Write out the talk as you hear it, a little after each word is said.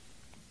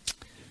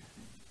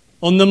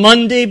On the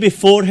Monday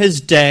before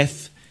his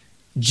death,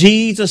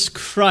 Jesus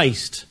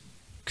Christ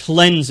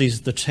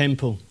cleanses the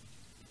temple.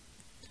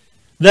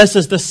 This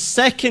is the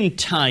second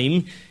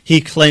time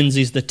he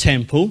cleanses the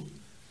temple,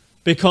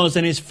 because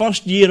in his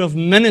first year of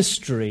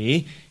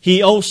ministry,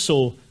 he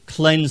also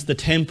cleansed the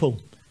temple.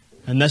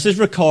 And this is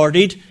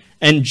recorded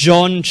in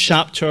John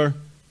chapter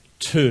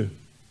 2.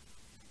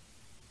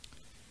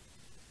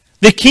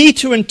 The key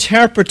to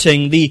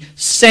interpreting the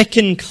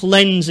second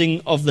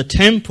cleansing of the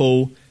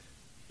temple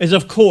is,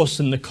 of course,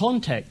 in the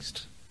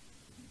context.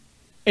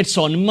 It's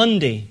on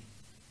Monday.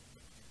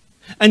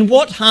 And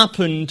what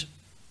happened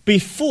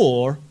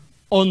before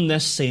on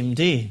this same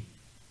day?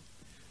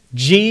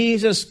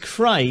 Jesus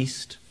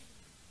Christ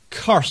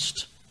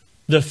cursed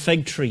the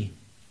fig tree.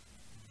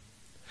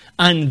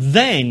 And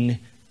then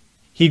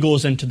he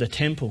goes into the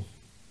temple.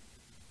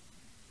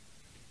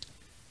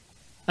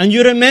 And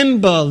you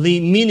remember the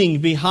meaning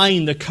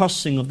behind the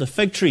cursing of the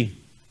fig tree.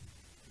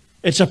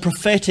 It's a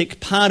prophetic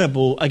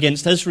parable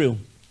against Israel.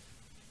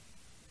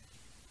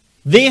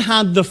 They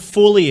had the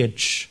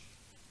foliage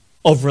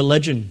of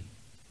religion.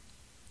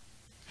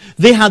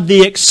 They had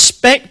the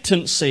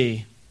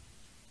expectancy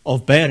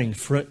of bearing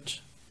fruit.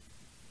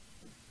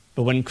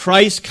 But when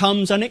Christ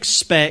comes and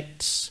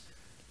expects,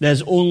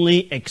 there's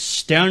only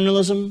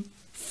externalism,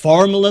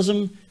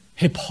 formalism,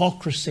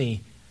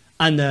 hypocrisy,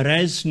 and there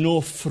is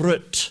no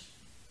fruit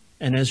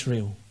in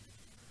Israel.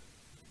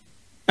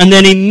 And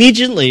then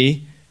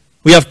immediately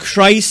we have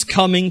Christ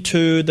coming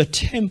to the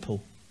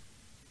temple.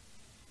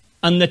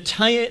 And the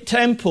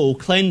temple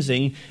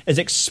cleansing is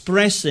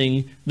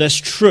expressing this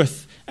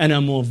truth in a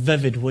more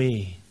vivid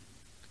way.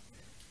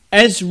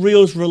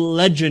 Israel's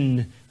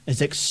religion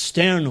is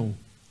external,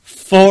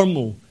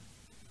 formal,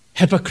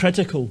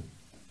 hypocritical.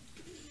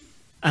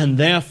 And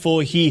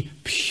therefore he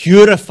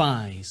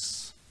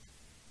purifies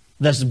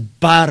this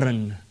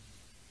barren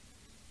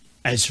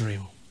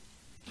Israel.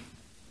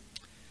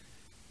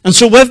 And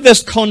so with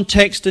this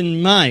context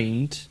in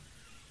mind,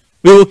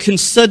 we will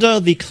consider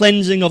the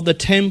cleansing of the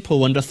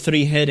temple under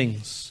three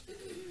headings.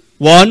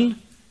 1,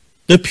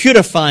 the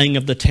purifying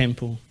of the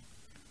temple.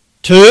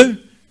 2,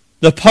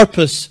 the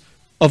purpose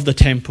of the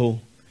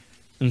temple.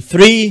 And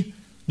 3,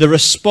 the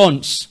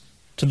response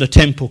to the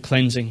temple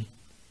cleansing.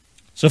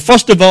 So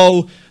first of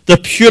all, the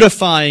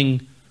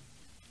purifying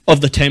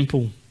of the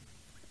temple.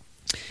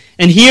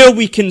 And here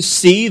we can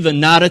see the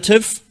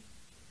narrative,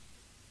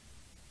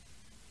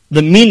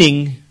 the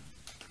meaning,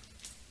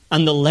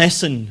 and the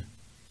lesson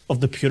of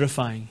the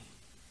purifying.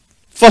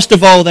 First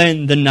of all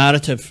then, the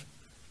narrative.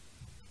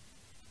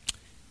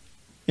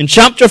 In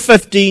chapter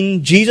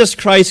 15, Jesus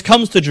Christ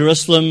comes to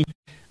Jerusalem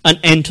and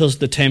enters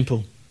the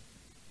temple.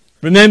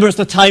 Remember, it's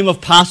the time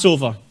of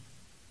Passover.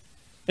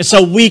 It's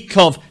a week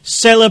of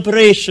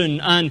celebration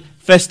and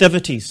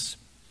festivities.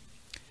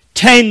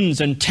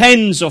 Tens and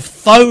tens of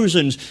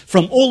thousands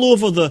from all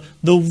over the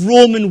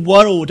Roman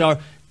world are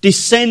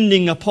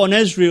descending upon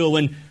Israel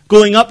and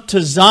going up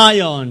to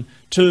Zion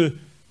to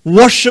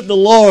worship the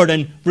Lord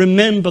and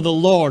remember the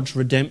Lord's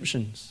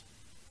redemptions.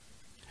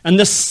 And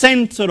the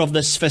center of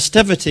this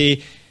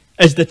festivity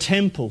is the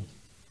temple.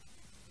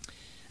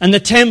 And the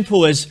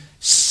temple is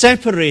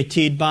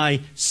separated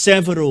by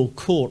several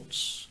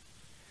courts.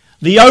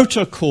 The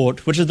outer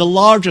court, which is the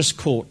largest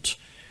court,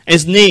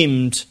 is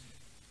named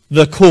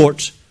the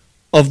court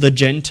of the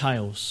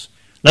Gentiles.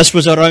 This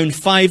was around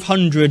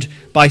 500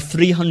 by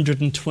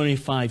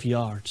 325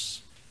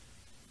 yards.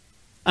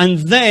 And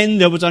then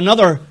there was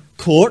another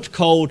court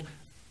called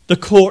the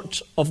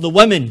court of the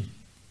women.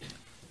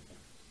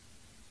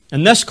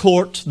 In this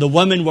court, the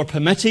women were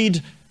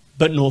permitted,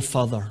 but no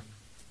further.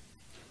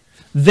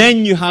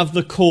 Then you have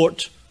the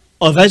court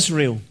of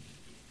Israel.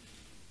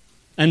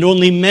 And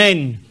only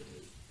men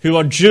who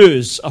are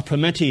Jews are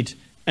permitted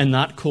in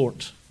that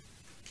court.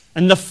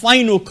 And the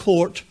final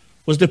court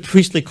was the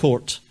priestly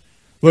court,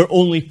 where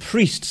only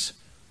priests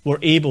were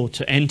able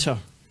to enter.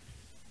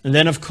 And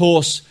then, of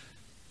course,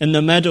 in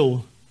the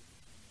middle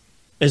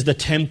is the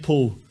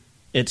temple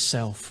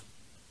itself.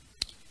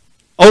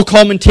 All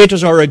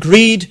commentators are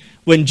agreed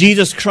when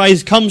Jesus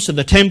Christ comes to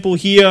the temple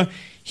here,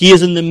 he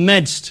is in the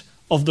midst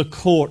of the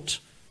court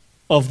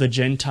of the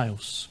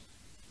Gentiles.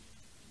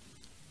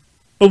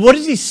 But what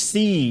does he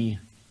see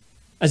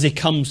as he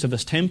comes to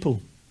this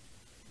temple?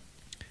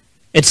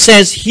 It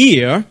says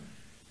here,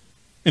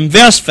 in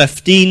verse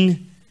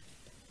 15,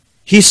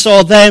 he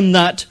saw them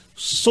that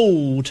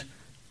sold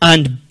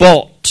and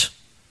bought.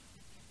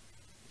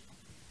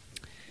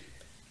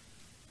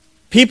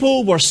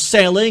 People were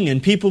selling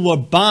and people were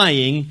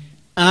buying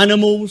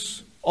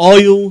animals,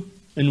 oil,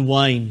 and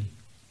wine.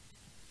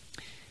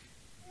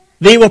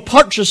 They were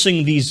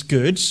purchasing these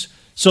goods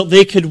so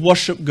they could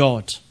worship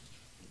God.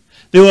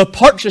 They were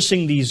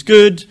purchasing these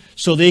goods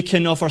so they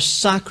can offer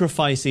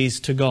sacrifices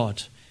to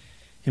God.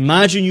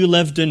 Imagine you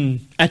lived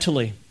in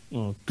Italy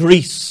or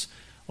Greece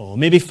or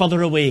maybe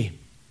further away,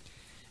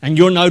 and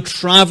you're now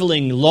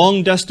traveling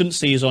long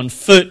distances on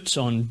foot,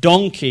 on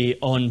donkey,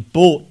 on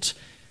boat.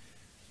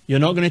 You're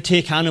not going to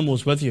take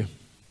animals with you.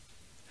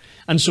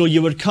 And so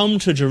you would come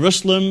to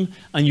Jerusalem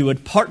and you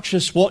would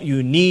purchase what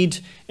you need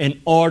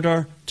in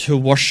order to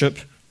worship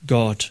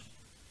God.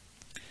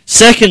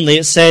 Secondly,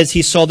 it says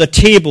he saw the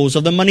tables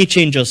of the money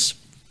changers.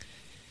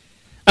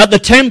 At the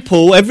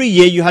temple, every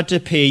year you had to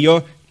pay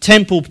your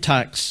temple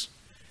tax.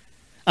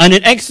 And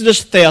in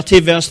Exodus 30,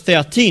 verse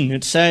 13,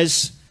 it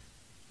says,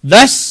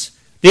 "This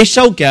they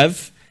shall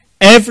give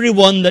every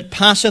one that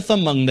passeth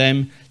among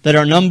them that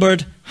are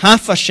numbered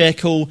half a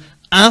shekel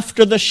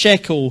after the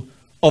shekel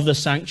of the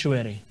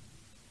sanctuary."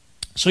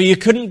 So you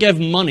couldn't give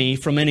money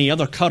from any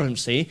other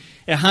currency.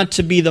 It had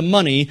to be the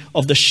money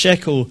of the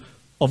shekel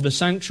of the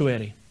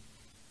sanctuary.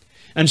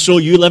 And so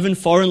you live in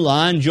foreign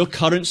land, your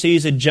currency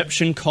is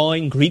Egyptian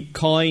coin, Greek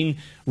coin,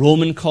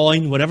 Roman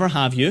coin, whatever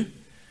have you.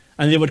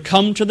 And they would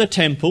come to the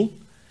temple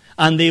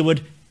and they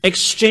would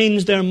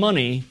exchange their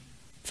money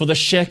for the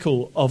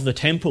shekel of the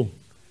temple.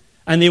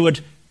 And they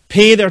would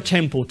pay their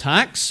temple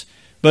tax,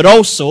 but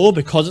also,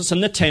 because it's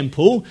in the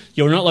temple,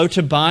 you're not allowed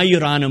to buy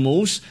your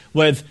animals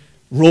with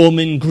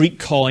Roman, Greek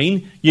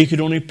coin. You could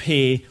only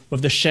pay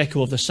with the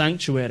shekel of the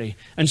sanctuary.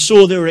 And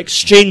so they were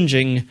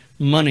exchanging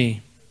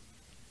money.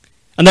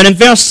 And then in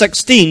verse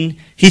 16,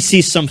 he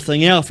sees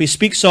something else. He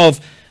speaks of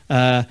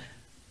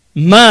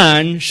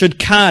man should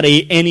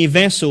carry any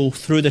vessel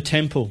through the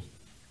temple.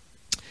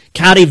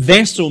 Carry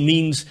vessel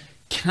means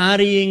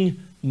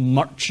carrying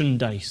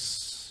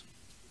merchandise.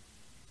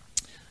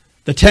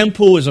 The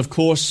temple is, of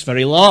course,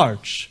 very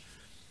large.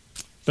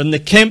 But in the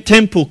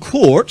temple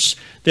courts,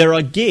 there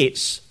are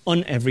gates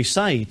on every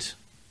side.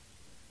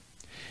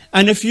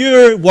 And if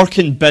you're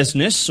working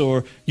business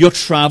or you're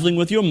traveling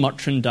with your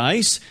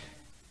merchandise,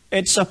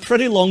 it's a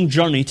pretty long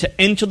journey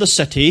to enter the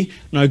city,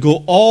 now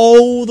go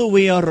all the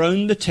way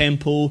around the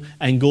temple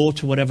and go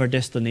to whatever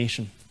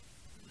destination.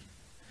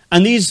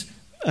 And these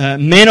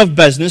men of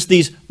business,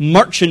 these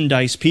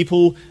merchandise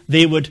people,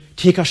 they would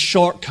take a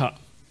shortcut.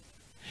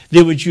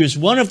 They would use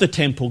one of the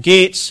temple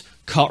gates,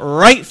 cut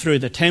right through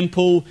the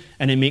temple,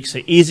 and it makes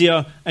it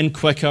easier and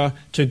quicker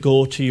to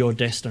go to your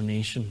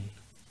destination.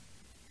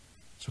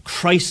 So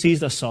Christ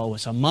sees this all.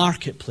 It's a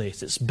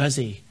marketplace. It's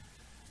busy.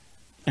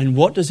 And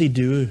what does he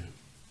do?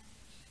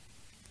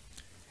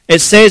 It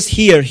says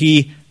here,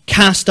 he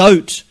cast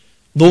out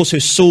those who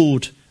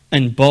sold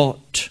and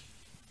bought.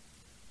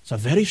 It's a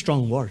very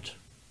strong word.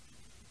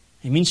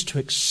 It means to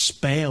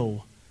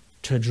expel,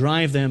 to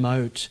drive them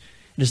out.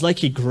 It is like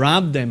he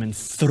grabbed them and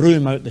threw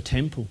them out the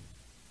temple.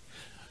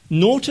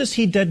 Notice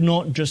he did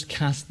not just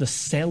cast the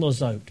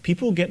sellers out.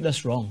 People get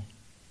this wrong.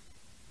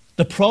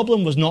 The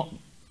problem was not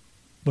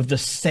with the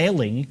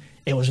selling,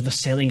 it was with the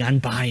selling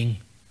and buying.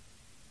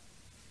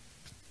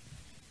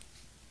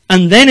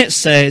 And then it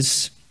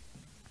says,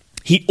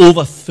 he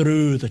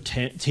overthrew the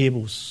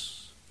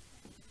tables.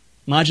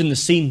 Imagine the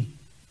scene.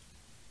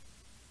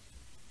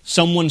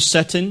 Someone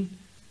sitting,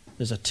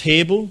 there's a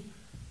table.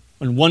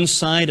 On one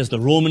side is the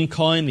Roman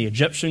coin, the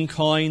Egyptian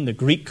coin, the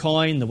Greek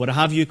coin, the what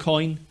have you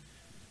coin.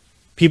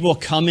 People are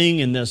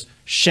coming and there's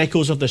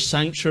shekels of the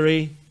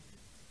sanctuary.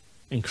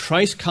 And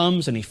Christ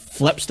comes and he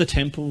flips the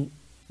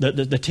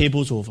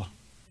tables over.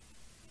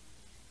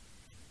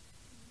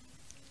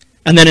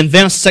 And then in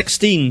verse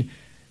 16,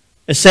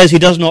 it says he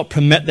does not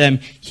permit them,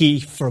 he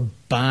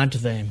forbade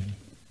them.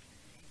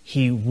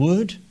 He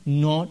would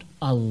not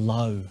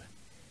allow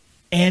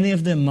any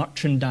of the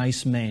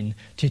merchandise men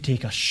to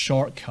take a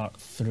shortcut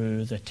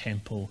through the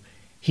temple.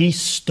 He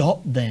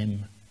stopped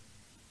them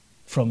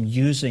from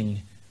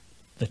using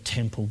the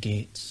temple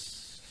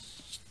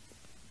gates.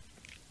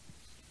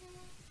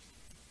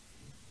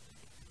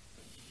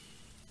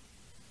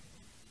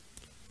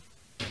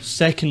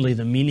 Secondly,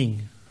 the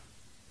meaning.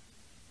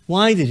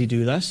 Why did he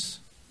do this?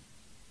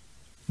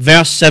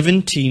 Verse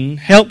 17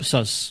 helps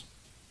us.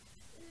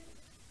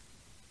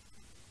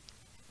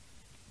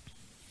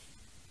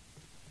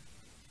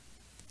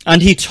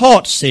 And he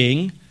taught,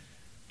 saying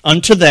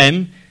unto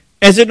them,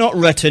 Is it not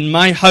written,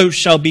 My house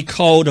shall be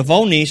called of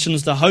all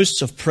nations the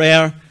house of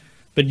prayer,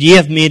 but ye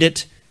have made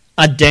it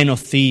a den of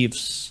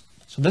thieves.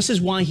 So this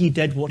is why he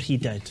did what he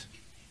did.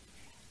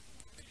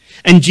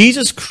 And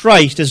Jesus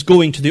Christ is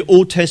going to the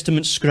Old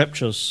Testament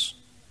scriptures.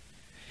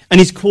 And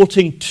he's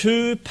quoting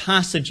two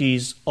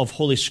passages of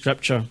Holy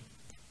Scripture.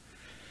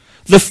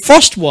 The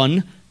first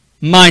one,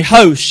 My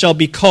house shall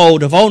be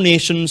called of all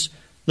nations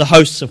the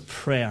house of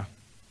prayer.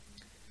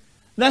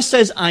 This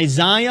is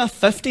Isaiah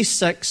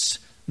 56,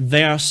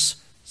 verse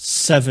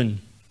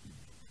 7.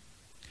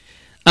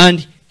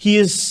 And he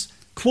is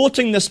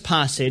quoting this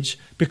passage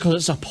because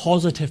it's a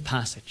positive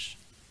passage.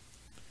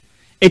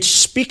 It's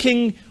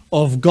speaking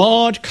of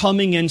God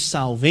coming in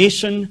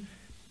salvation,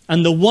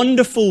 and the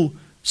wonderful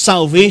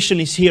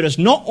salvation is here is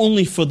not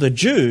only for the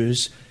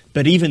Jews,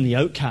 but even the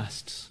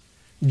outcasts,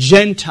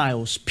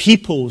 Gentiles,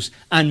 peoples,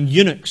 and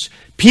eunuchs,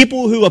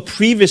 people who were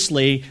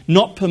previously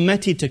not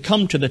permitted to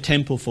come to the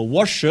temple for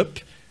worship,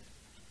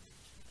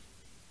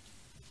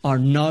 are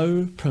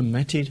now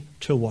permitted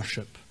to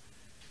worship.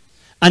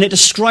 And it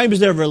describes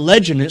their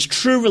religion, its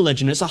true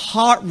religion, it's a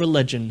heart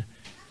religion.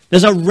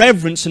 There's a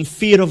reverence and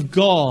fear of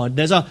God.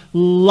 There's a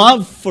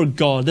love for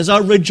God. There's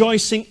a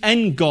rejoicing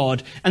in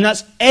God. And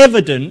that's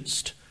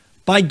evidenced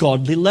by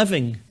godly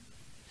living.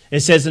 It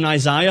says in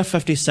Isaiah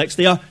 56,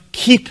 they are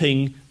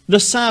keeping the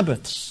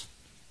Sabbaths.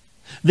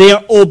 They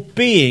are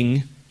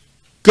obeying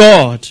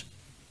God.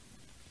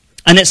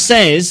 And it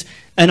says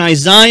in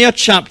Isaiah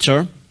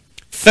chapter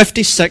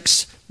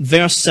 56,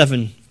 verse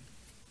 7.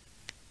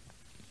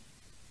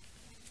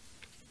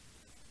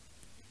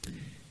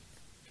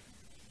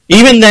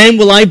 Even then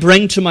will I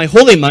bring to my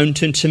holy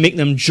mountain to make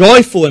them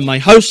joyful in my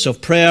house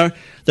of prayer.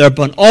 Their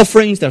burnt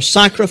offerings, their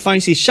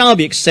sacrifices shall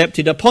be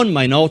accepted upon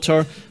mine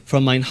altar,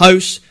 for mine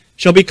house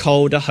shall be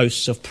called a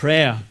house of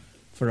prayer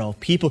for all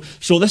people.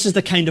 So this is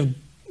the kind of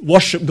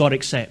worship God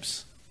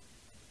accepts.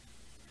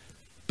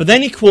 But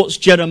then he quotes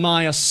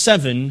Jeremiah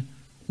 7,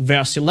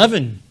 verse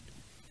 11,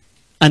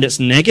 and it's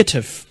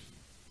negative.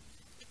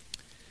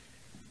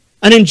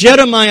 And in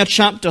Jeremiah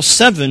chapter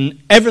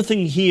 7,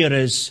 everything here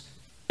is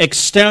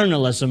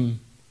externalism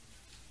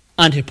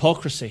and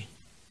hypocrisy.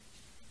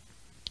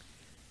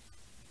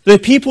 The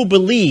people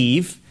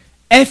believe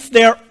if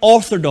they're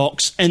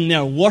orthodox in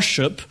their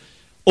worship,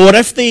 or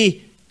if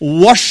they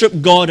worship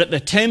God at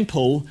the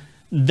temple,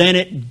 then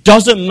it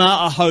doesn't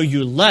matter how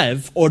you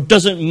live, or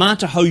doesn't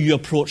matter how you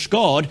approach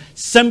God.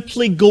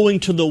 Simply going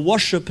to the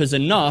worship is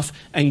enough,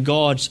 and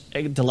God's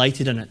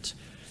delighted in it.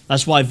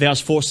 That's why verse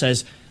 4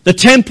 says, the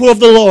temple of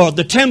the Lord,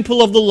 the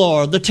temple of the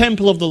Lord, the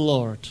temple of the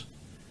Lord.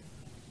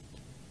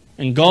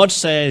 And God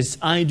says,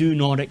 I do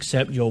not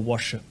accept your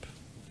worship.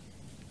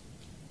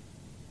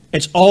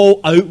 It's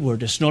all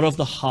outward, it's not of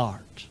the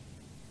heart.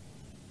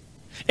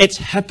 It's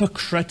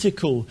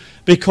hypocritical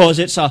because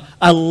it's a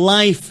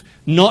life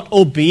not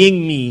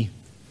obeying me.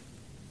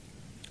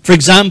 For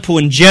example,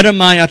 in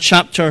Jeremiah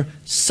chapter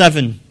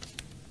 7,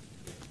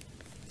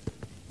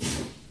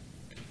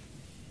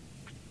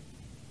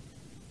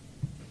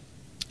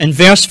 in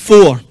verse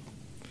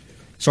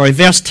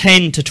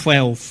 10 to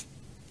 12.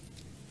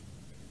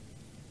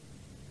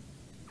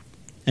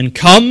 And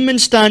come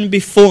and stand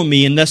before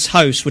me in this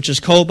house which is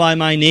called by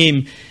my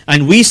name,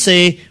 and we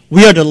say,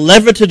 we are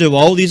delivered to do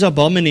all these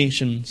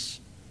abominations.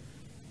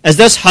 Is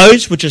this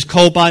house which is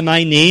called by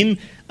my name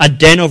a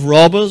den of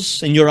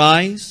robbers in your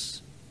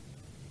eyes?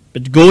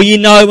 But go ye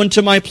now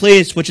unto my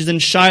place which is in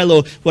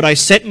Shiloh, where I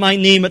set my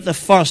name at the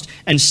first,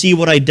 and see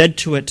what I did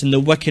to it in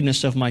the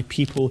wickedness of my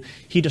people.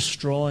 He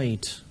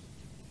destroyed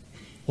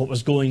what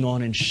was going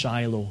on in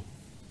Shiloh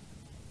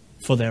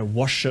for their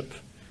worship,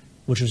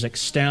 which was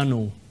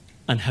external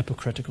and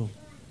hypocritical.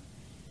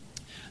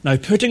 Now,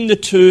 putting the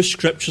two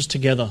scriptures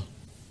together,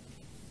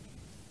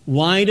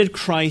 why did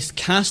Christ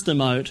cast them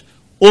out,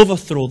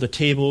 overthrow the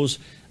tables,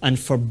 and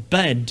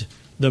forbid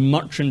the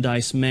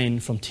merchandise men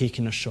from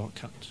taking a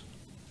shortcut?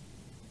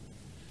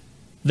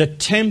 The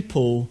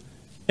temple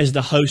is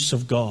the house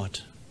of God.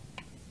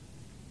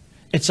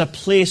 It's a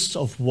place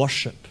of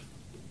worship.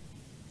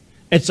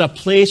 It's a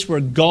place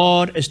where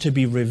God is to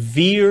be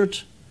revered,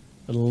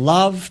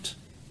 loved,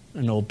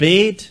 and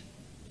obeyed.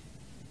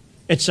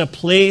 It's a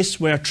place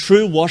where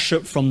true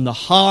worship from the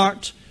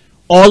heart,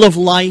 all of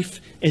life,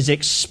 is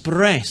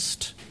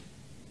expressed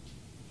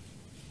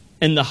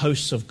in the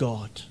house of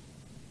God.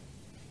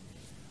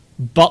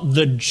 But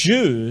the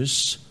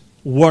Jews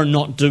were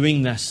not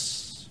doing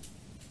this.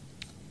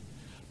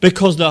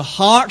 Because their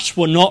hearts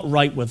were not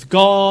right with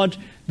God,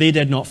 they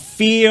did not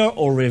fear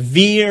or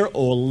revere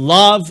or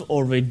love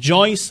or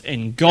rejoice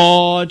in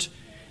God.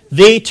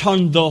 They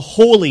turned the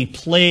holy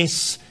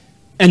place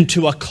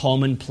into a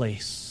common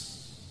place.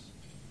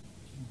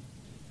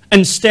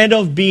 Instead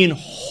of being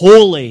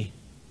holy,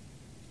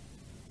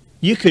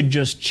 you could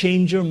just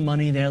change your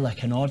money there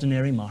like an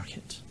ordinary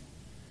market.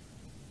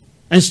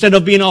 Instead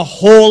of being a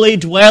holy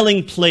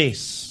dwelling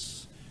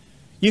place,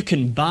 you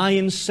can buy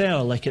and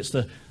sell like it's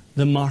the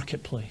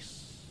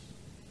marketplace.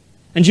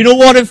 And you know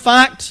what, in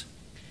fact?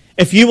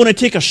 If you want to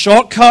take a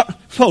shortcut,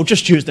 well,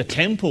 just use the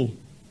temple.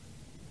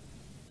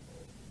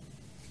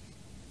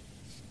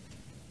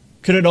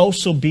 Could it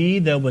also be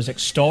there was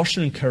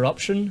extortion and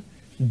corruption,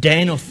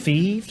 den of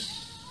thieves?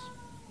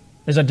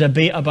 There's a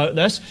debate about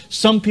this.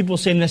 Some people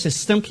saying this is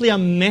simply a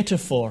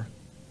metaphor.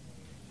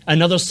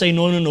 And others say,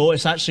 no,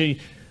 it's actually,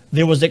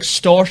 there was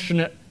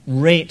extortionate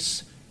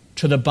rates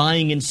to the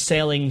buying and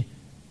selling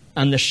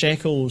and the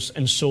shekels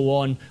and so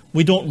on.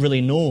 We don't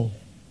really know.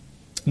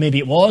 Maybe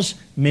it was,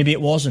 maybe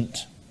it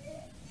wasn't.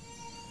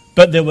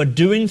 But they were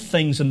doing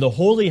things in the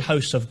holy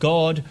house of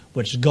God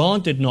which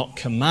God did not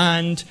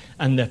command,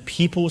 and the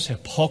people's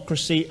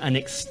hypocrisy and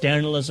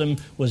externalism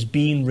was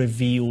being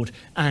revealed,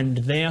 and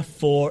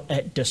therefore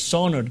it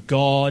dishonored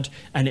God,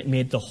 and it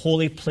made the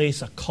holy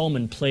place a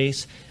common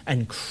place,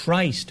 and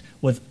Christ,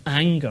 with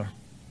anger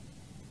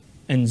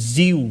and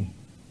zeal,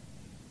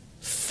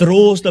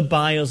 throws the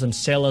buyers and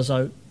sellers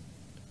out,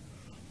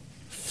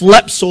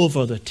 flips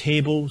over the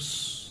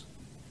tables,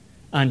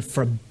 and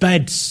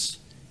forbids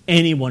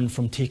anyone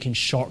from taking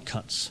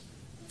shortcuts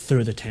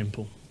through the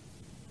temple.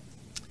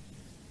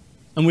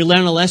 And we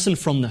learn a lesson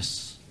from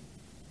this.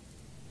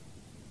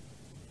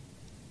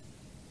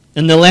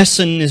 And the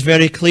lesson is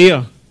very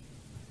clear.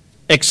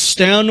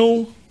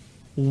 External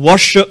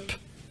worship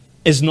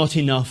is not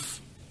enough.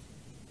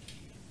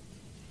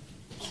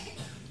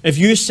 If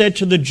you said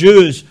to the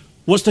Jews,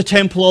 what's the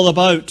temple all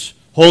about?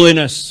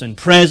 Holiness and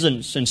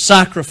presence and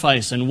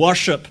sacrifice and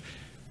worship.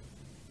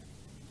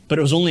 But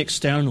it was only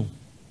external.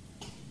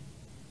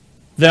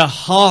 Their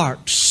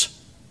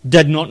hearts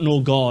did not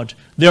know God.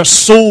 Their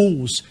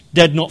souls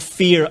did not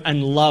fear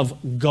and love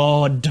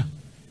God.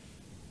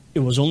 It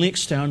was only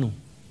external.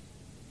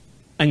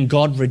 And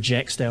God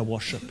rejects their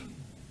worship.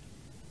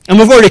 And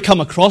we've already come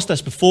across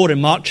this before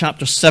in Mark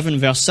chapter 7,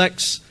 verse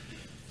 6,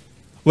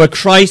 where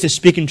Christ is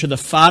speaking to the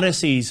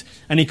Pharisees,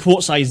 and he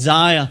quotes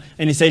Isaiah,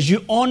 and he says,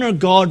 you honor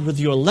God with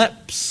your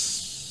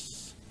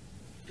lips,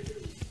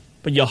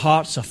 but your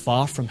hearts are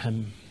far from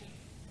him.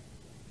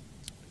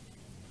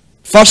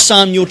 1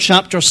 Samuel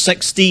chapter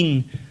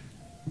 16,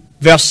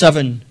 verse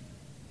 7,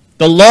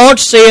 the Lord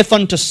saith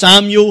unto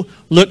Samuel,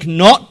 look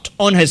not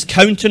on his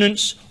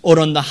countenance or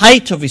on the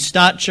height of his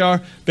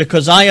stature,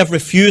 because I have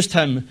refused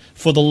him.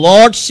 For the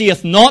Lord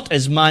seeth not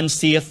as man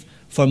seeth,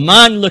 for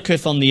man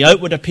looketh on the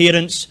outward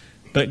appearance,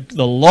 but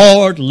the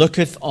Lord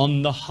looketh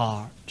on the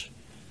heart.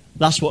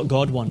 That's what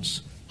God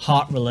wants.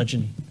 Heart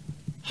religion.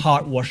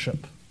 Heart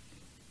worship.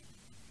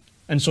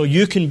 And so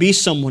you can be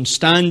someone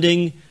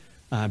standing,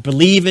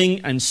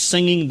 believing and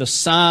singing the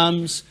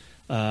Psalms,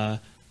 the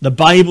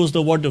Bible's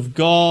the Word of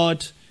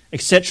God,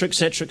 etc.,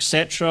 etc.,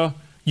 etc.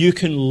 You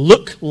can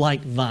look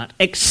like that.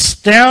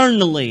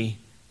 Externally,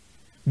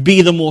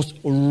 be the most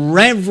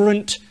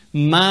reverent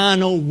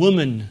man or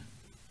woman.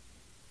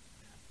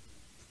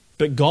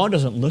 But God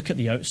doesn't look at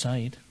the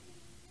outside.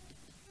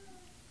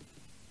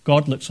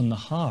 God looks on the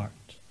heart.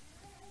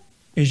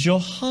 Is your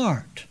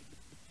heart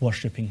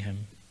worshipping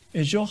him?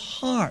 Is your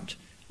heart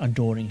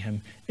adoring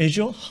him? Is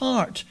your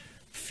heart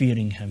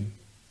fearing him?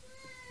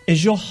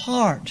 Is your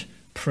heart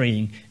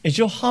praying? Is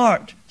your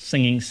heart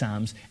singing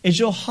psalms? Is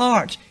your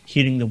heart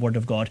hearing the word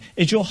of God?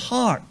 Is your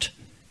heart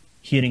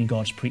hearing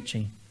God's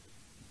preaching?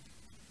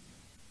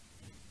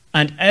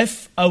 And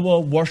if our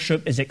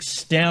worship is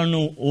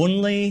external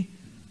only,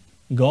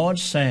 God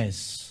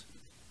says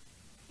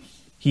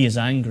he is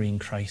angry in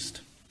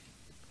Christ.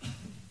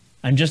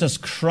 And just as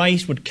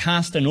Christ would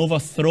cast and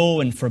overthrow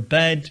and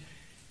forbid,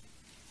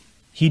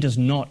 he does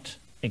not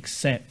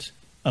accept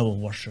our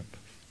worship.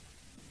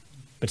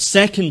 But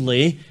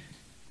secondly,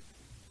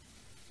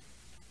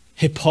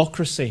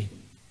 hypocrisy.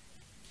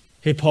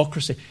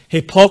 Hypocrisy.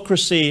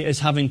 Hypocrisy is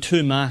having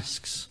two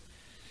masks.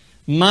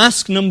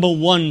 Mask number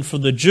one for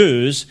the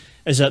Jews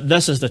is that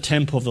this is the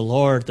temple of the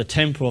Lord, the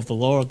temple of the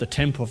Lord, the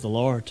temple of the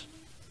Lord.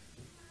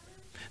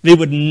 They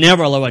would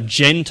never allow a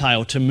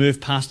Gentile to move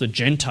past the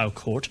Gentile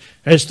court.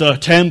 It's the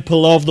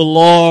temple of the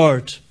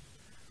Lord.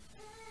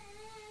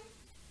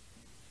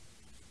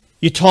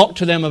 You talk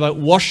to them about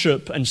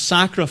worship and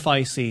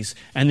sacrifices,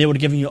 and they would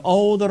give you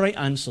all the right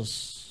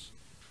answers.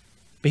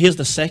 But here's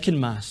the second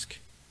mask.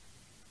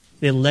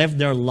 They lived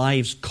their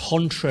lives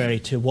contrary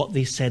to what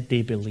they said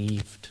they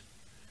believed.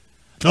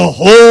 The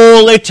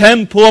holy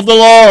temple of the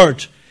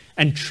Lord,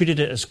 and treated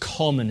it as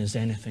common as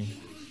anything.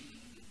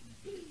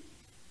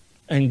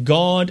 And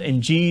God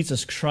in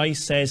Jesus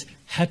Christ says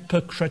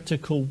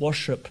hypocritical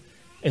worship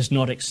is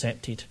not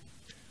accepted.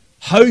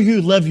 How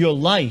you live your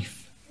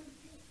life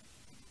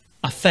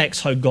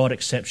affects how God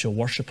accepts your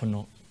worship or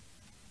not.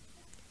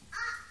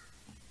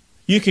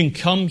 You can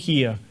come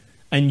here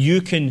and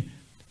you can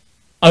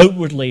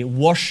outwardly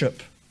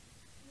worship,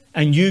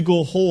 and you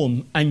go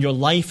home and your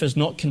life is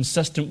not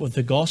consistent with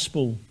the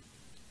gospel,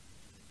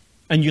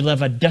 and you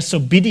live a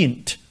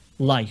disobedient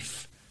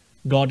life,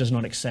 God does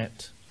not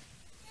accept.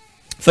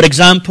 For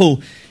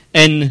example,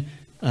 in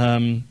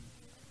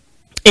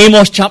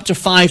Amos chapter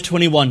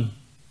 5:21,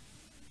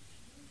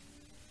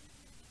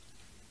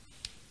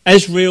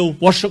 Israel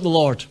worship the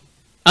Lord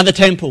at the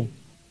temple,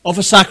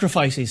 offer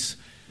sacrifices,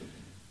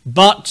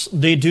 but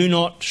they do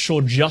not show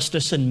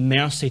justice and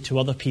mercy to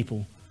other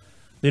people.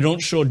 They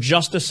don't show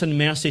justice and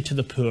mercy to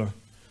the poor.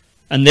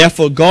 And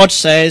therefore God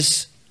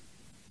says,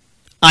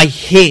 I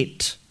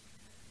hate,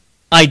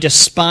 I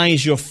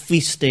despise your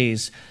feast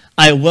days.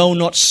 I will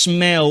not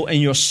smell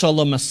in your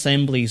solemn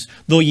assemblies.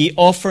 Though ye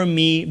offer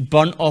me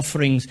burnt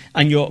offerings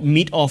and your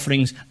meat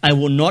offerings, I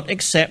will not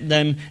accept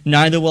them,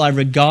 neither will I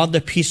regard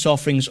the peace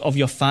offerings of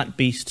your fat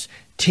beasts.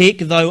 Take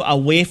thou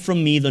away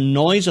from me the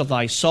noise of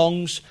thy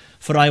songs,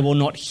 for I will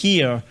not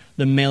hear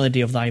the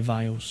melody of thy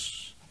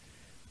viols.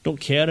 Don't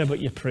care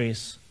about your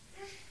praise.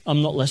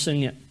 I'm not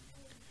listening yet.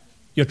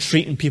 You're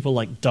treating people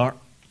like dirt.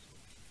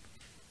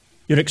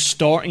 You're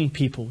extorting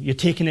people. You're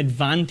taking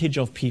advantage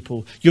of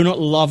people. You're not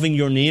loving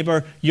your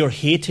neighbor. You're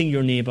hating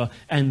your neighbor.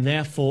 And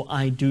therefore,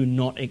 I do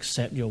not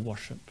accept your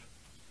worship.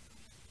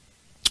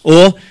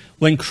 Or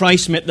when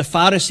Christ met the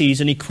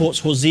Pharisees and he quotes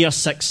Hosea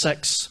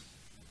 6:6,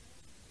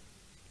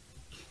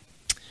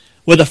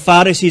 where the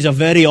Pharisees are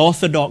very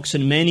orthodox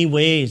in many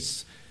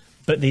ways,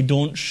 but they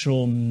don't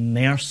show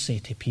mercy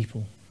to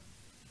people.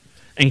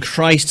 And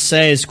Christ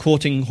says,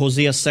 quoting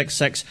Hosea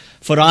 6:6,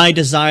 for I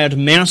desired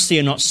mercy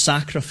and not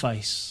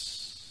sacrifice.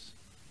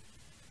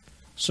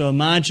 So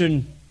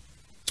imagine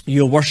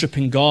you're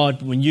worshiping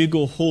God. When you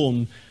go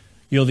home,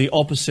 you're the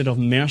opposite of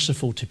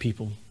merciful to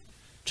people,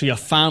 to your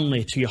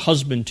family, to your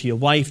husband, to your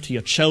wife, to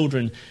your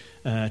children,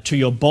 to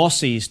your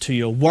bosses, to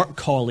your work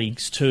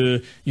colleagues,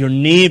 to your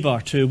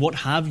neighbor, to what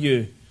have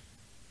you.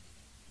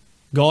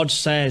 God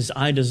says,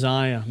 I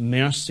desire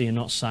mercy and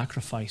not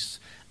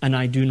sacrifice, and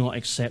I do not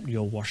accept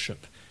your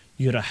worship.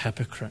 You're a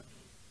hypocrite.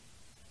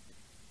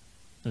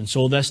 And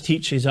so this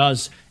teaches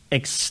us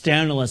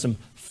externalism,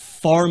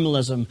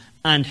 formalism,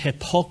 and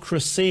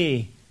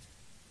hypocrisy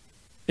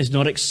is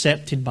not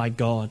accepted by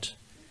God.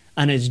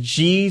 And as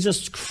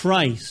Jesus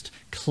Christ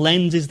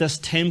cleanses this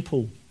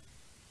temple,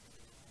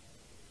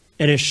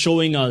 it is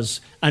showing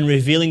us and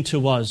revealing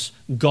to us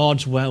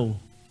God's will.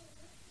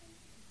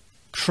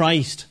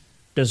 Christ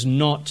does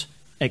not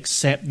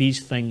accept these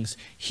things.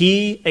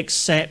 He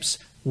accepts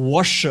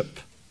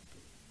worship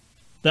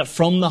that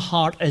from the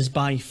heart is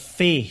by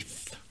faith,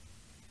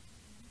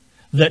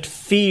 that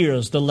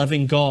fears the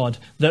living God,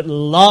 that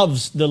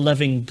loves the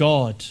living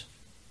God,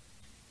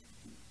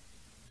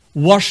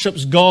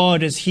 worships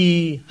God as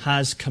He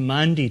has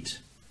commanded,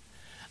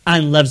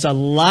 and lives a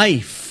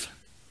life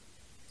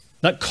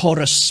that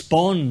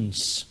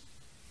corresponds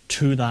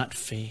to that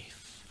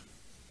faith.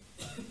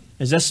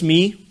 Is this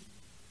me?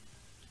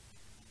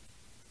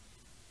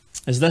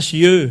 Is this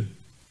you?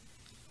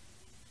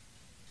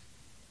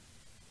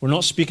 We're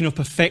not speaking of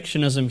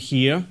perfectionism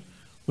here.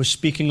 We're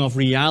speaking of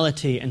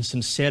reality and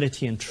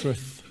sincerity and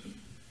truth.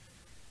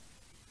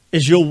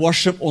 Is your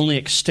worship only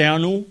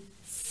external,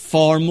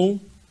 formal,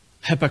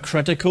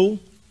 hypocritical?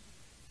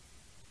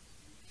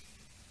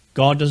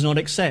 God does not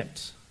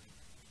accept.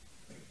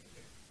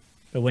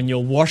 But when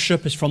your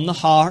worship is from the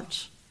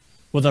heart,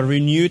 with a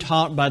renewed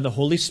heart by the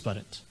Holy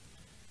Spirit,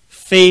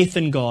 faith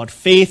in God,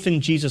 faith in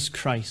Jesus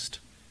Christ,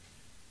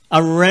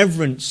 a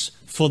reverence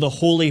for the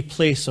holy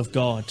place of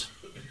God,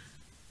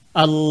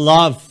 a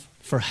love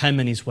for Him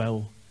and His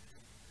will,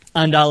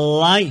 and a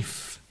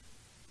life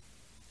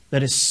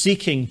that is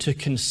seeking to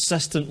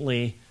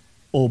consistently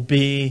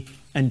obey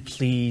and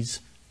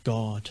please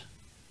God.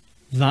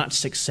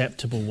 That's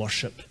acceptable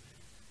worship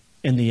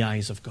in the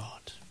eyes of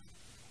God.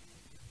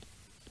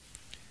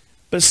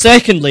 But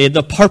secondly,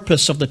 the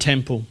purpose of the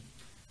temple.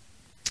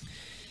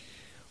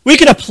 We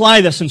could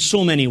apply this in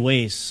so many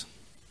ways.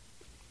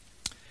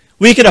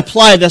 We could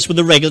apply this with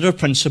the regular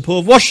principle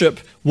of worship.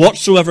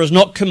 Whatsoever is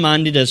not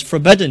commanded is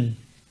forbidden.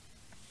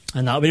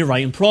 And that would be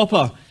right and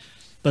proper.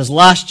 But as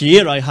last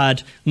year I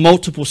had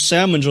multiple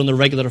sermons on the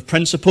regular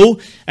principle,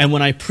 and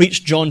when I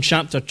preached John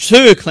chapter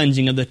 2,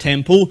 cleansing of the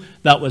temple,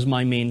 that was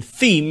my main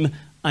theme.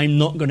 I'm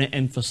not going to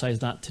emphasize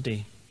that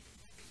today.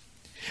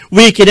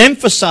 We could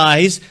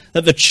emphasize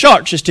that the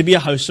church is to be a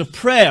house of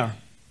prayer.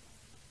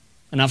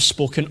 And I've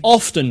spoken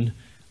often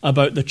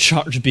about the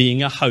church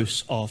being a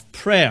house of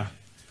prayer.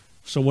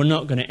 So we're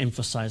not going to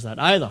emphasize that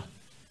either.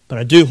 But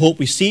I do hope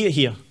we see it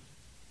here.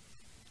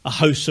 A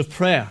house of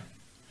prayer.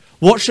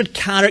 What should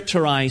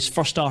characterize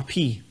First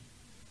RP?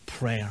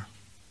 Prayer.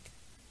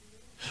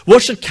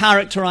 What should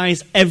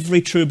characterize every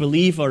true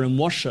believer in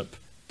worship?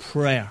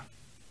 Prayer.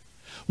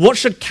 What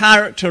should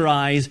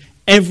characterize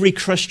every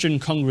Christian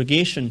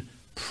congregation?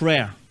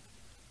 Prayer.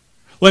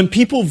 When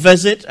people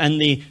visit and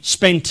they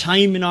spend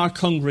time in our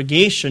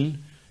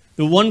congregation,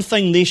 the one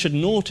thing they should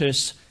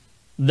notice,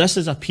 this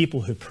is a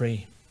people who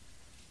pray.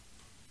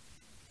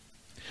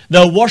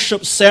 The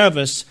worship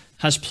service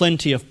has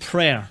plenty of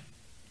prayer.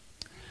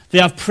 They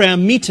have prayer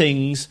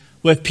meetings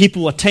with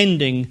people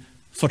attending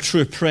for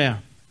true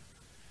prayer.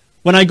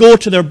 When I go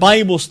to their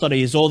Bible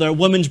studies or their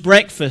women's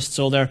breakfasts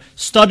or their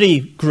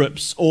study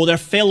groups or their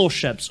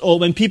fellowships or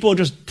when people are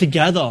just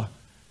together,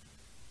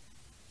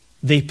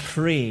 they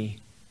pray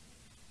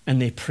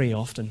and they pray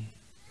often.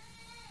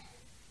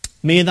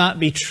 May that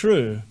be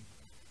true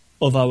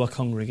of our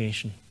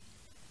congregation.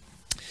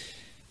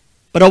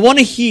 But I want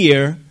to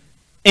here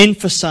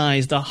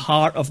emphasize the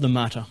heart of the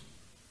matter.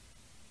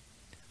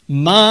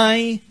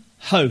 My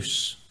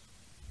house.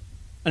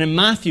 And in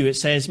Matthew it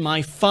says,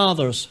 my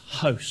Father's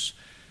house.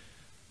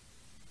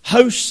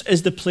 House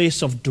is the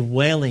place of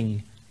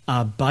dwelling,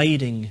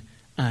 abiding,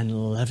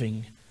 and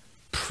living.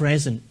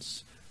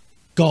 Presence.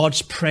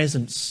 God's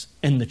presence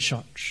in the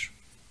church.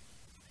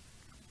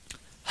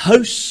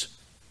 House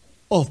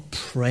of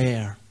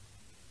prayer.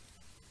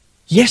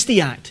 Yes, the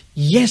act.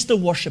 Yes, the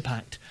worship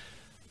act.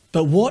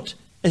 But what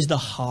is the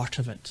heart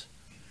of it?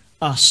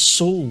 A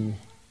soul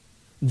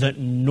that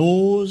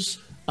knows,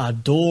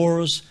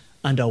 adores,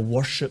 and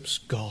worships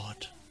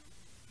God.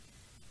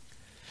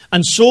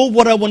 And so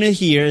what I want to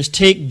hear is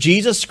take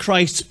Jesus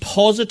Christ's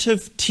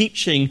positive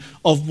teaching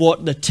of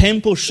what the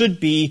temple should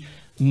be,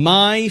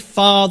 my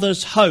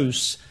Father's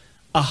house,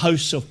 a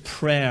house of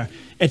prayer.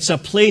 It's a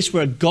place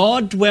where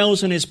God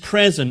dwells in His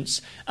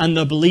presence and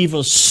the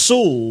believer's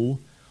soul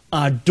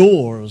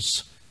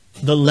adores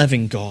the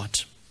living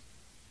God.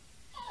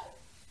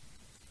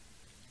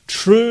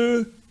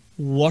 True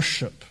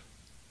worship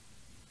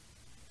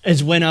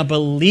is when a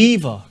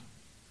believer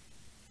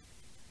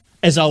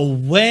is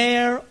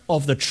aware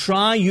of the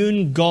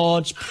triune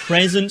God's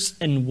presence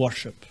in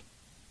worship.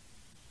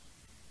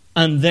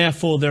 and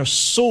therefore their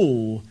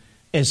soul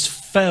is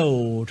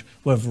filled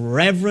with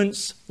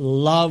reverence,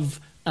 love,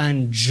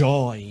 and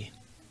joy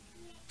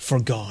for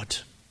God.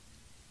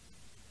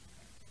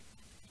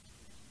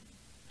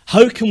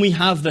 How can we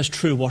have this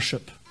true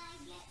worship?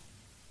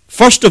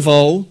 First of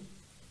all,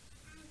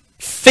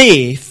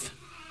 faith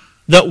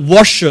that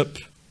worship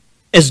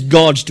is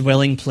God's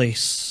dwelling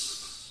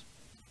place.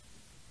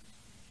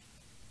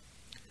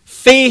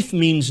 Faith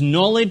means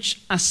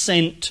knowledge,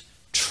 assent,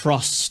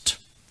 trust.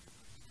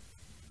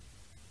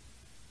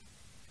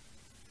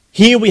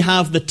 Here we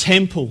have the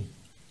temple.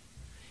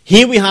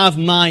 Here we have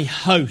my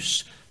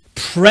house.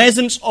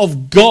 Presence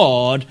of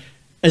God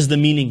is the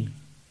meaning.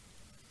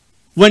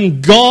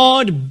 When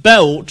God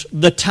built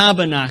the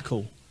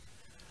tabernacle,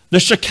 the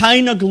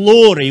Shekinah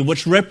glory,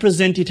 which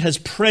represented his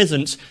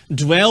presence,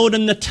 dwelled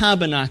in the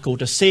tabernacle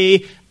to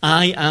say,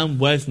 I am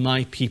with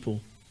my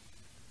people.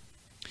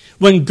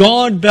 When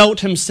God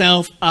built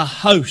himself a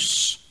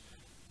house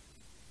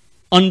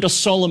under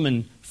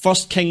Solomon, 1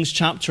 Kings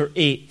chapter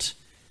 8,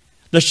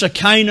 the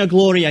Shekinah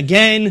glory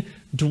again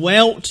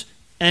dwelt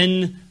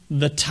in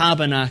the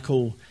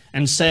tabernacle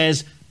and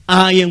says,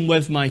 I am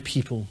with my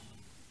people.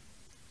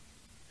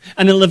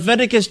 And in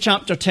Leviticus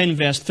chapter 10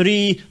 verse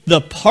 3,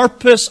 the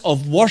purpose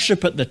of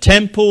worship at the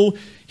temple,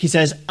 he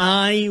says,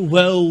 I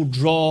will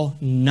draw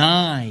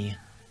nigh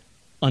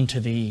unto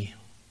thee.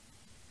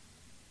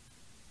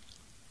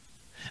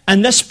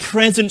 And this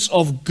presence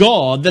of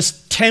God,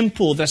 this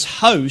temple, this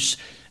house,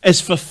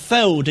 is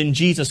fulfilled in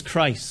Jesus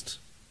Christ.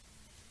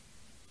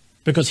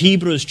 Because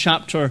Hebrews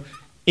chapter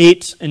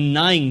 8 and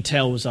 9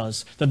 tells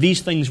us that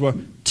these things were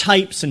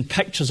types and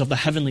pictures of the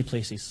heavenly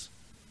places.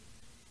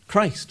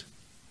 Christ.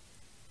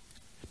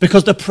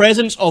 Because the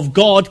presence of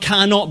God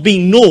cannot be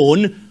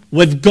known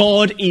with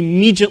God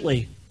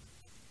immediately.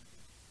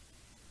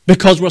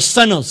 Because we're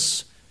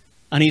sinners,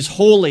 and he's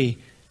holy,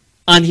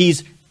 and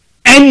he's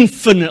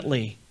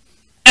infinitely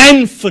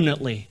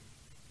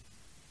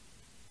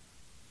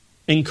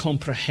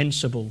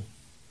incomprehensible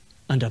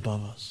and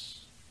above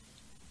us.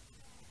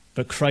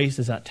 But Christ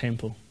is that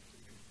temple.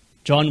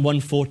 John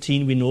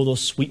 1:14, we know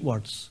those sweet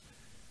words.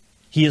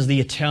 He is the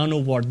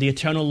eternal Word, the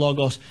eternal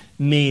Logos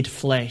made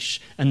flesh.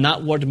 And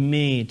that word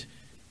made,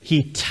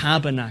 he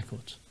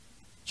tabernacled.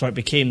 Sorry, it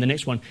became the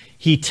next one.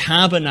 He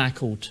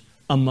tabernacled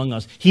among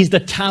us. He's the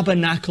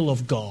tabernacle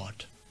of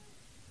God.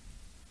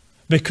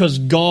 Because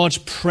God's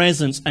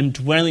presence and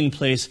dwelling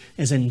place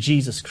is in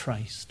Jesus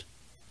Christ.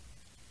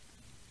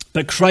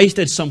 But Christ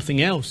did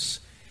something else.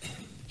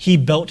 He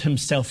built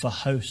himself a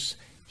house.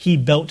 He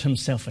built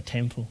himself a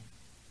temple.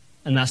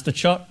 And that's the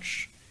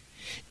church.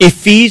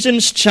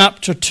 Ephesians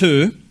chapter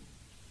 2,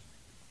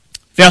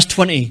 verse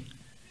 20.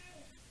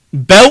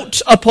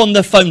 Built upon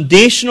the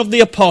foundation of the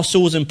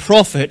apostles and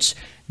prophets,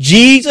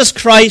 Jesus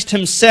Christ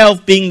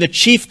himself being the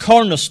chief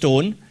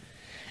cornerstone,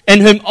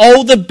 in whom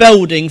all the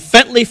building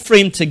fitly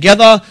framed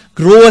together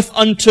groweth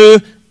unto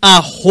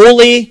a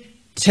holy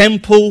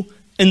temple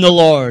in the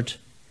Lord,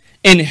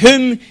 in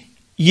whom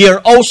ye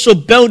are also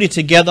builded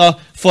together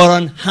for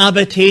an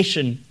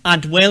habitation, a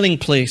dwelling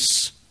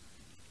place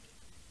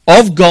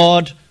of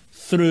God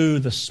through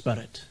the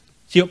Spirit.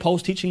 See what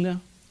Paul's teaching there?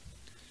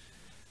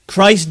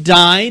 Christ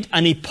died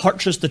and he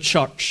purchased the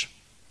church.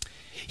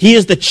 He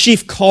is the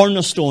chief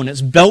cornerstone.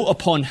 It's built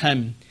upon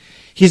him.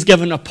 He's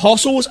given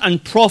apostles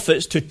and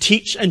prophets to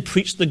teach and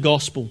preach the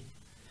gospel.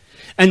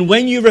 And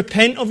when you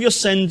repent of your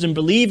sins and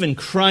believe in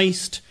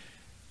Christ,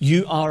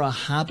 you are a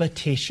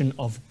habitation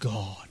of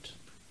God.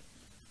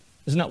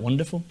 Isn't that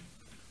wonderful?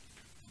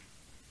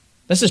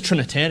 This is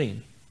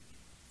Trinitarian.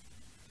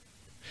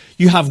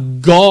 You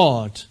have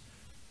God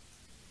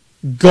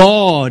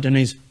in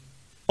his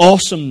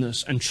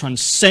awesomeness and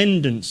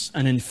transcendence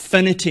and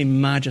infinity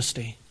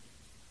majesty.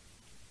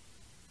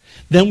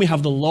 Then we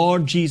have the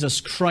Lord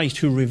Jesus Christ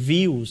who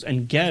reveals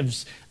and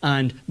gives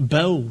and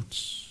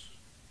builds.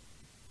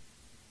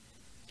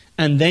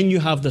 And then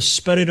you have the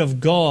Spirit of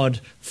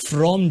God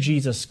from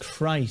Jesus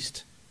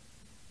Christ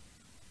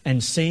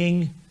and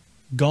saying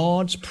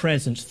God's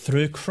presence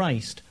through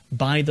Christ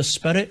by the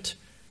Spirit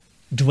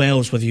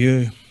dwells with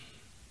you.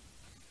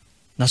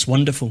 That's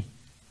wonderful.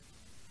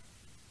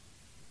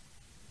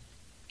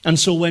 And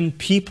so when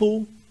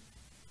people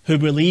who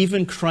believe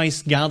in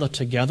Christ gather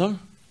together,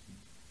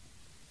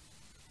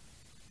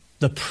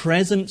 the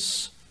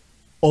presence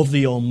of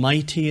the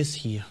Almighty is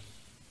here.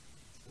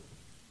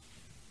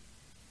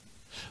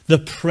 The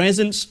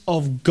presence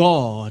of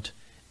God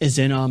is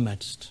in our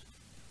midst.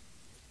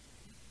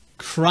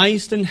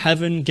 Christ in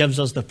heaven gives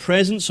us the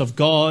presence of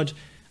God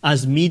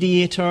as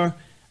mediator,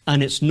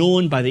 and it's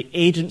known by the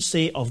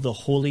agency of the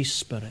Holy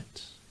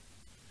Spirit.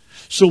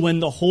 So when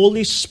the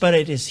Holy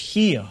Spirit is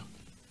here,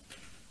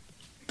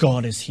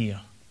 God is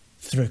here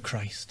through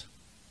Christ.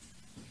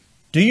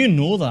 Do you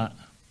know that?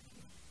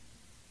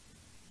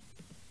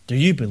 Do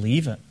you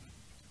believe it?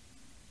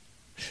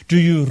 Do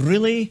you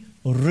really,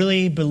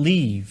 really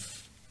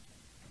believe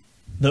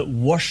that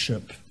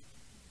worship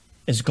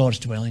is God's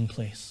dwelling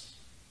place?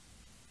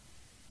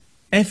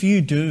 If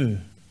you do,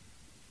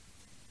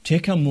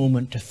 Take a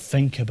moment to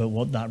think about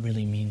what that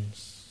really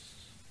means.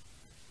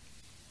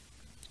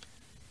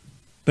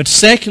 But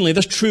secondly,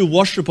 this true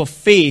worship of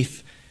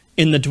faith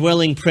in the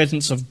dwelling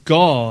presence of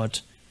God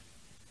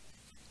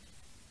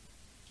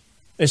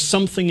is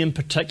something in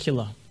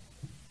particular.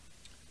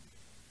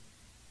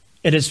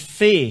 It is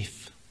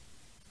faith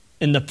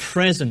in the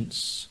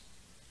presence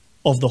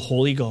of the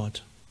Holy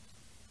God.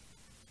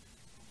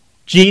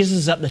 Jesus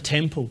is at the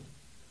temple.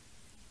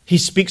 He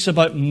speaks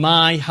about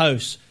my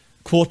house,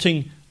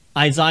 quoting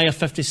Isaiah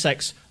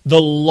 56,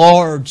 the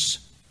Lord's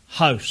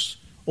house.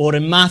 Or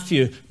in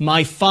Matthew,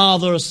 my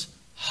Father's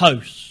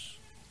house.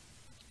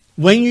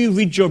 When you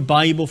read your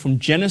Bible from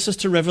Genesis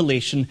to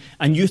Revelation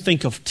and you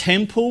think of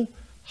temple,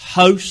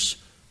 house,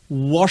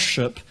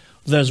 worship,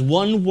 there's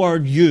one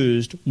word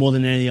used more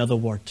than any other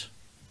word.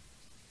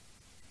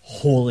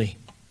 Holy.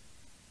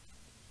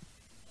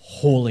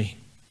 Holy.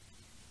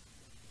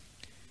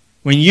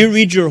 When you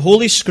read your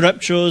holy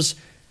scriptures,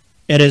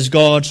 it is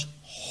God's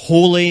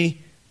holy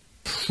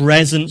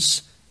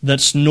presence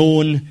that's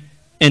known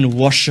in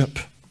worship.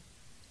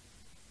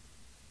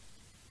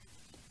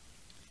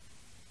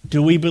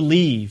 Do we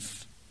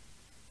believe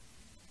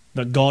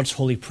that God's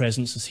holy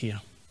presence is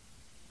here?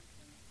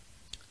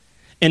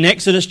 In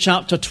Exodus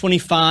chapter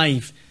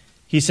 25,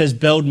 he says,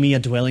 build me a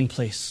dwelling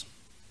place.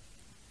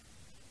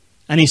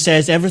 And he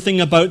says,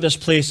 everything about this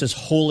place is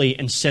holy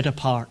and set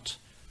apart.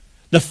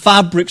 The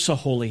fabrics are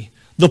holy.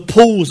 The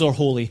poles are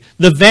holy.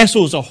 The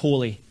vessels are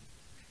holy.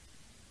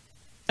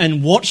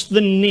 And what's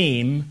the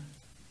name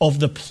of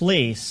the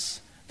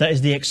place that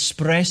is the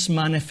express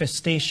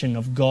manifestation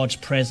of God's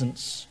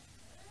presence?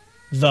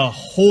 The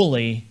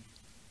Holy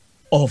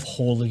of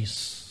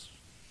Holies.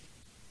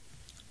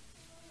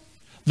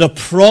 The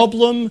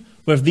problem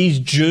with these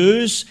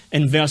Jews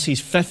in verses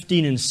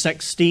 15 and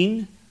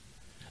 16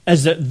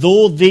 is that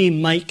though they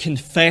might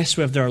confess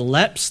with their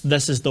lips,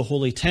 this is the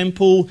holy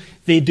temple,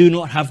 they do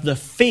not have the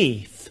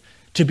faith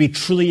to be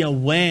truly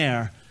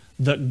aware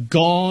that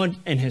God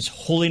in His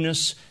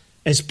holiness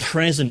is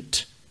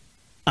present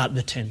at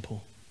the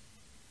temple.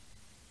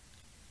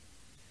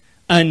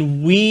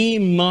 And we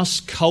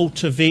must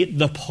cultivate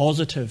the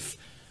positive.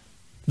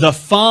 The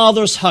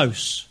Father's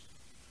house,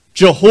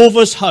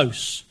 Jehovah's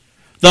house,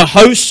 the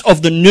house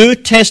of the New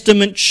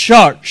Testament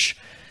church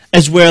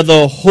is where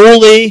the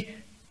holy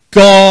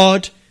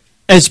God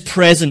is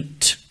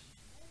present.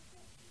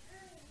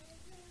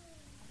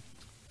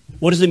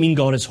 What does it mean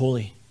God is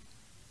holy?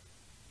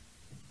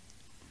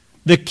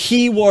 The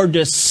key word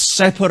is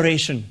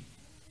separation.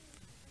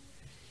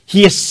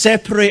 He is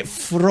separate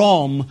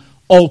from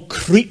all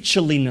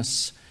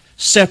creatureliness,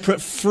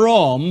 separate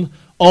from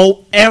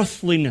all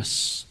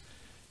earthliness,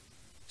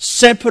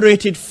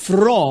 separated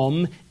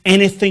from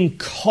anything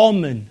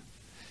common,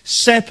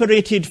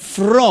 separated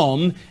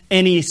from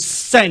any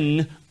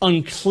sin,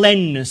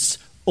 uncleanness,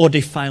 or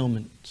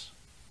defilement.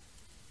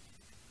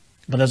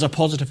 But there's a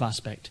positive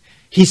aspect.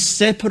 He's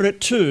separate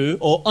to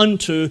or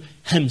unto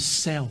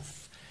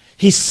Himself.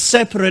 He's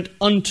separate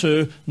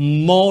unto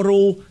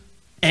moral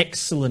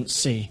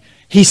excellency.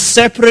 He's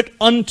separate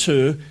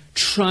unto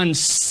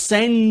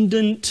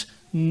transcendent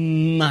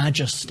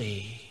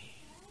majesty.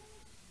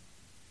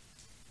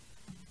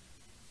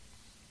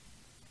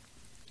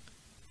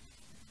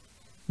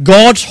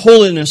 God's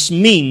holiness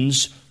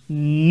means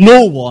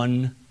no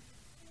one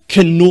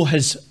can know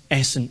His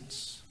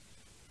essence.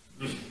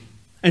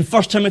 In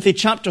 1 Timothy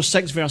chapter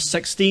 6, verse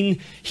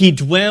 16, He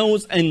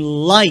dwells in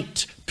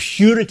light,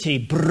 purity,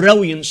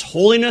 brilliance,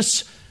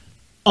 holiness,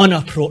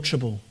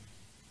 unapproachable.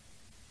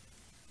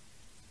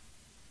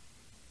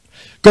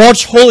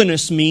 God's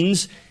holiness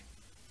means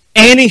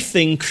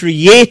anything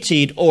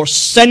created or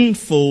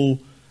sinful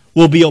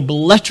will be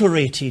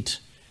obliterated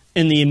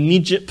in the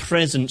immediate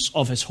presence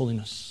of His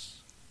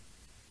holiness.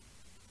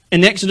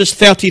 In Exodus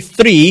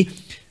 33,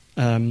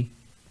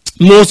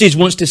 Moses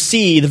wants to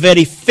see the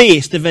very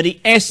face, the very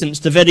essence,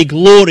 the very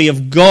glory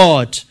of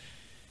God.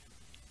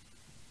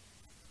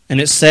 And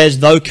it says,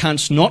 thou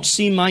canst not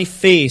see my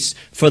face,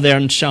 for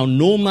there shall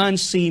no man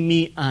see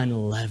me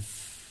and live.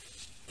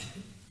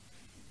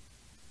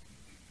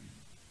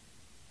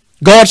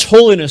 God's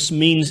holiness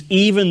means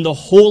even the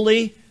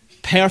holy,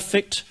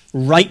 perfect,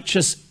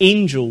 righteous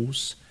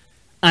angels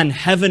and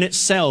heaven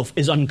itself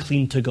is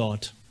unclean to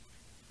God.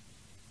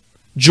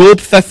 Job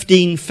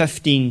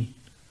 15:15.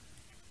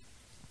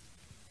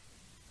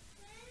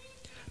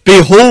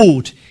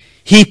 Behold,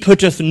 He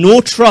putteth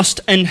no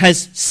trust in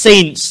His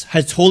saints,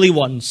 His holy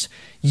ones.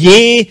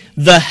 Yea,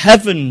 the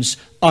heavens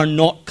are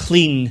not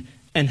clean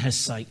in His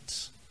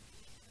sight.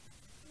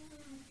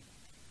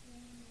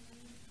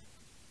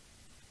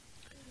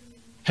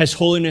 His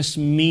holiness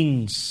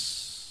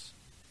means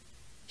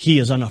He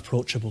is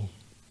unapproachable.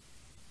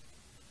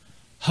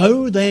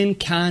 How then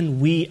can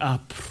we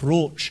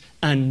approach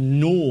and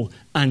know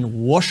and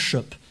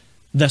worship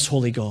this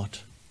holy God?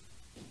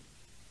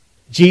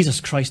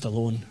 Jesus Christ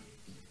alone.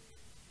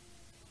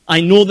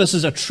 I know this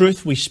is a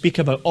truth we speak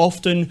about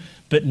often,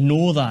 but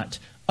know that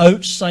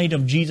outside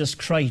of Jesus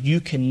Christ,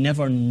 you can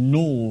never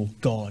know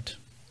God.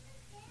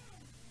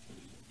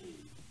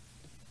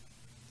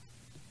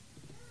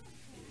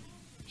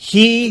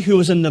 He who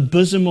is in the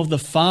bosom of the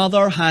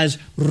Father has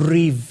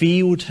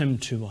revealed him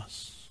to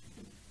us.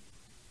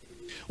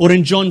 Or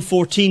in John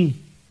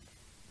 14,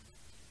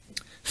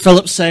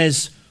 Philip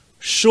says,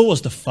 show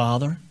us the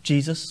Father,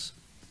 Jesus.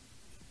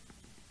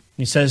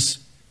 And he says,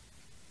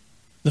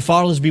 the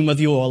Father has been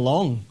with you all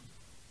along.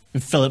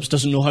 And Philip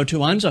doesn't know how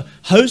to answer.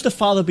 How's the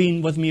Father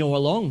been with me all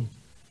along?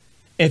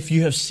 If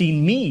you have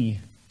seen me,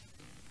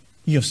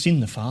 you have seen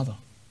the Father.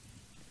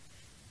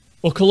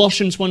 Or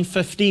Colossians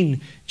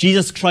 1:15,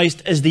 Jesus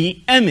Christ is the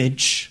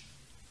image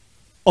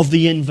of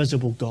the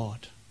invisible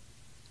God.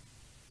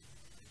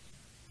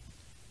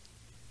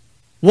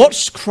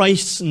 What's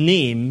Christ's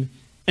name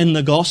in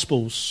the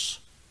Gospels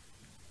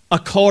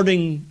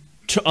according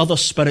to other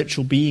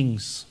spiritual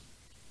beings?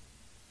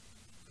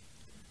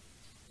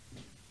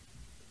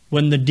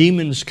 When the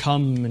demons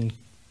come in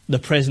the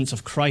presence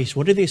of Christ,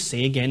 what do they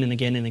say again and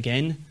again and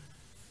again?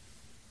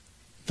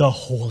 The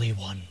Holy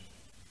One.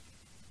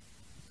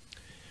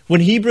 When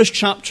Hebrews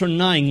chapter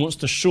 9 wants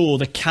to show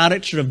the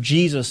character of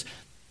Jesus,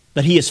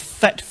 that he is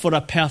fit for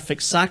a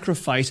perfect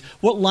sacrifice,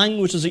 what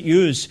language does it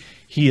use?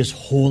 He is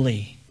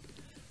holy,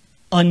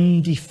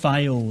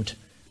 undefiled,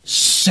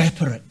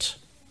 separate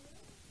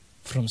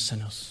from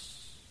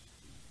sinners.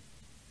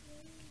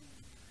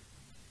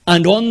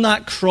 And on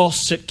that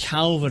cross at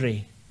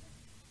Calvary,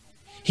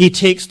 he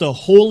takes the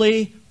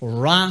holy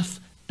wrath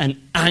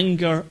and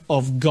anger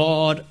of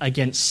God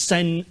against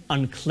sin,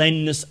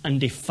 uncleanness, and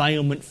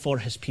defilement for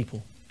his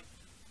people.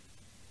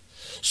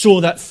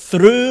 So that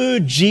through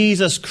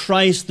Jesus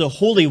Christ, the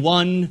Holy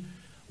One,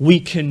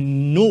 we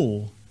can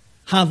know,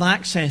 have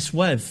access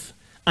with,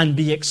 and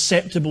be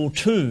acceptable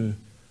to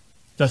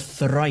the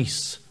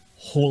thrice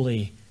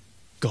holy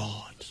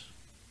God.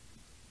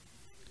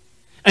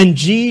 And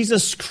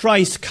Jesus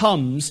Christ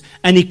comes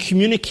and he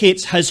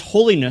communicates his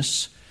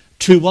holiness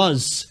to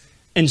us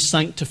in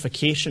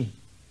sanctification.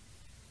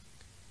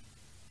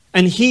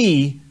 And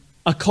he,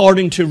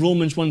 according to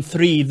Romans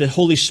 1:3, the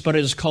Holy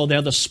Spirit is called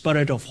there the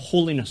Spirit of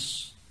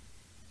holiness.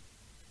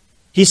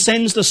 He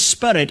sends the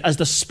Spirit as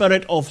the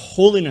Spirit of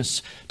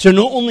holiness to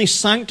not only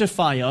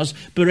sanctify us,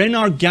 but in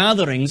our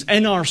gatherings,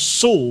 in our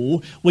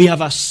soul, we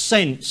have a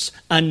sense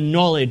and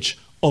knowledge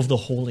of the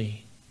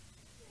holy.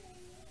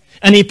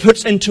 And he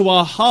puts into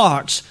our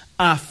hearts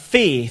a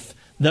faith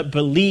that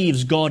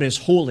believes God is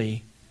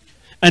holy,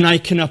 and I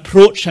can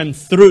approach him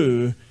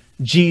through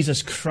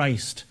Jesus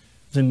Christ,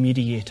 the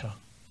mediator.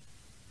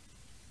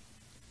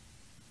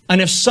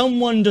 And if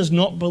someone does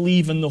not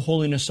believe in the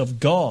holiness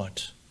of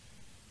God,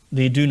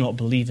 they do not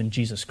believe in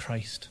Jesus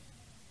Christ.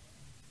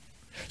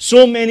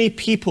 So many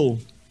people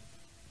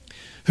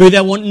who they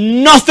want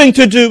nothing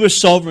to do with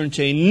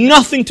sovereignty,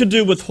 nothing to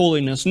do with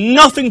holiness,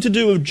 nothing to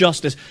do with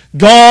justice.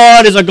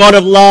 God is a God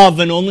of love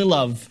and only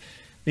love.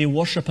 They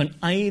worship an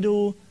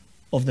idol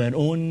of their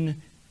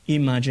own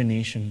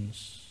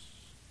imaginations.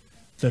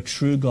 The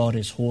true God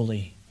is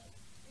holy.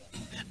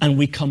 And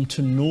we come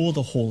to know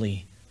the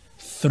holy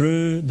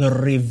through the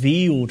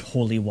revealed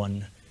Holy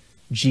One,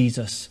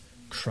 Jesus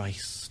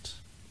Christ.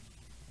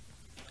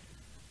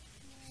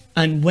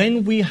 And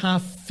when we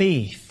have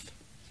faith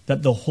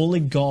that the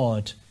Holy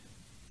God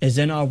is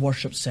in our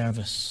worship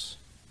service,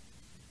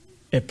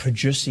 it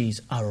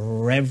produces a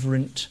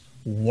reverent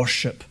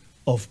worship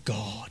of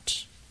God.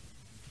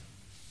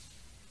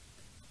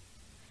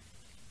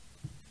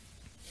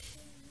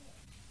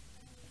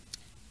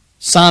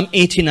 Psalm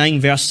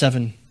 89 verse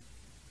 7.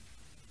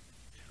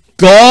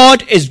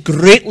 God is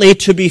greatly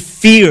to be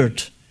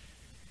feared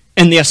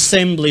in the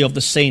assembly of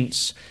the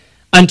saints,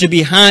 and to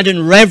be had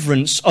in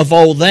reverence of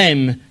all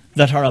them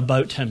that are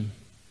about him.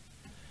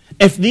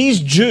 If these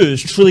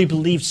Jews truly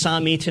believed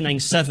Psalm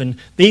 89:7,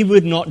 they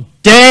would not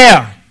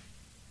dare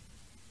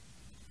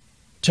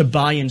to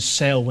buy and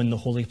sell in the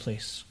holy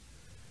place.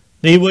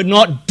 They would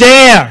not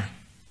dare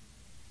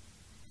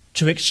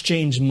to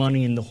exchange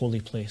money in the holy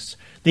place.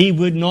 They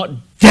would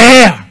not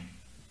dare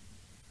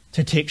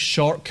to take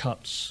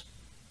shortcuts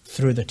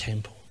through the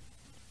temple.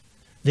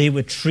 They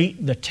would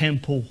treat the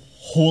temple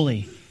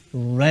holy,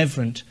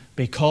 reverent,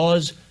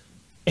 because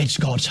it's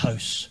God's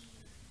house.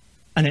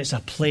 And it's a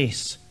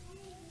place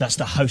that's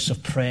the house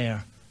of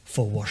prayer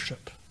for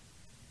worship.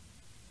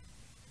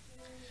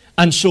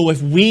 And so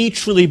if we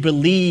truly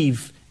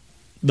believe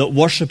that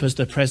worship is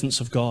the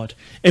presence of God,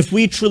 if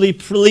we truly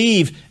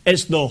believe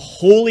it's the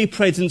holy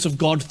presence of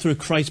God through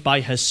Christ by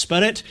his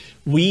Spirit,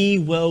 we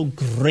will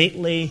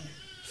greatly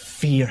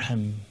fear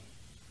him.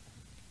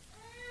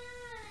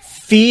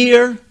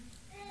 Fear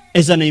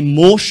is an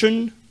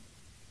emotion.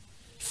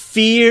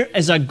 Fear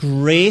is a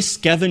grace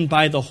given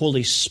by the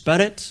Holy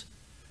Spirit,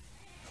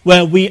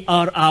 where we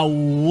are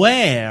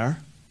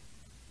aware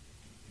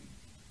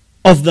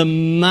of the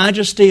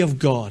majesty of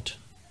God.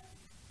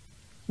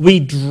 We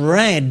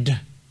dread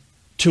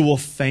to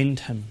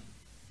offend him.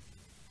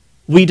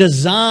 We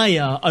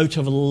desire out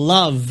of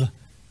love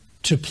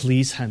to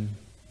please him.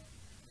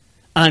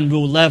 And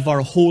we'll live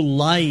our whole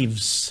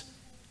lives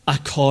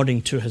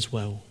according to his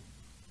will.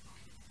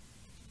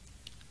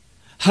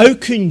 How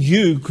can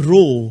you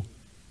grow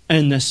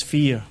in this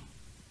fear?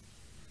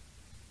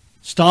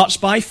 starts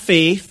by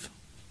faith.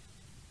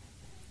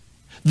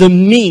 The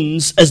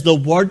means is the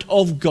Word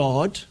of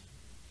God.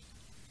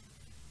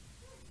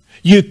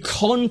 You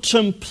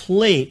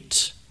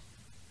contemplate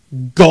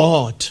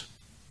God,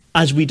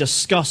 as we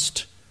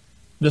discussed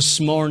this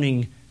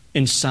morning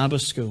in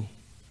Sabbath school.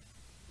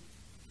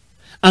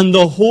 And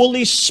the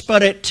Holy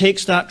Spirit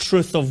takes that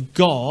truth of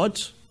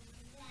God,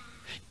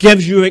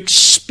 gives you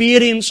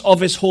experience of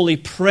His holy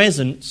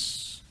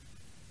presence,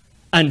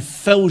 and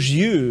fills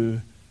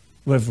you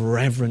with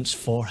reverence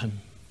for Him.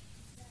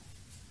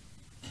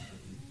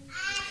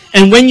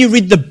 And when you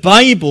read the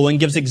Bible and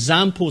gives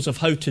examples of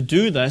how to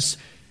do this,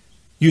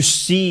 you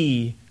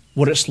see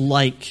what it's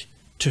like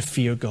to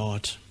fear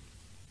God.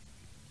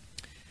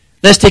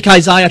 Let's take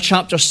Isaiah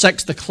chapter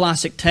 6, the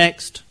classic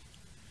text,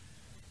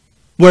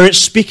 where it's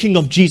speaking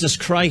of Jesus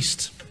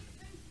Christ.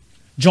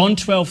 John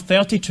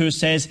 12:32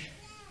 says,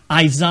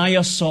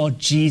 Isaiah saw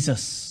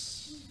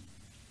Jesus.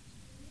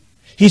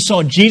 He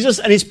saw Jesus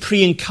in His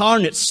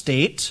pre-incarnate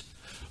state,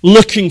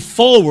 looking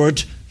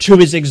forward to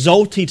His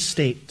exalted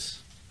state.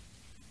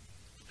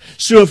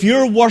 So if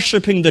you're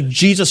worshipping the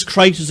Jesus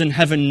Christ who's in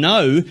heaven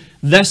now,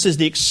 this is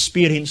the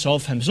experience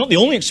of Him. It's not the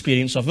only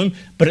experience of Him,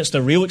 but it's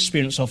the real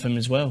experience of Him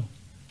as well.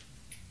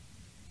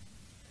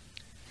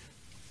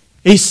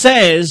 He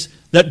says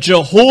that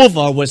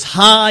Jehovah was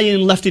high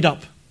and lifted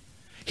up.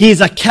 He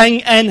is a king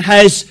in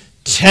His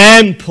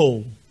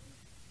temple.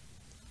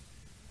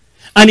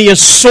 And He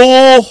is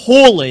so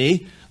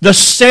holy, the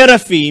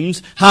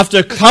seraphims have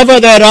to cover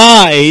their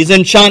eyes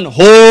and chant,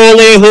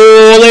 Holy,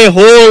 holy,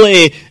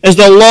 holy is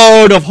the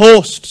Lord of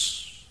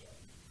hosts.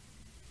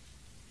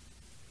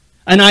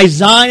 And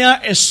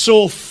Isaiah is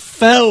so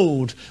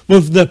filled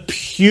with the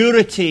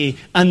purity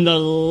and the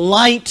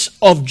light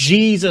of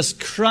Jesus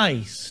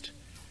Christ,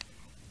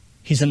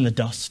 he's in the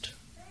dust.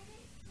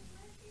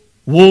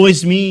 Woe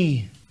is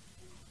me,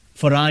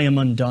 for I am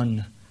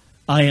undone.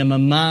 I am a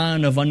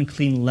man of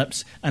unclean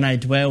lips, and I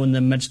dwell in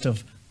the midst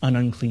of an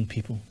unclean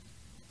people.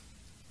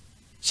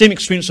 Same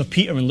experience of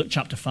Peter in Luke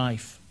chapter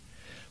 5.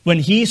 When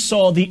he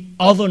saw the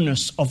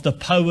otherness of the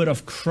power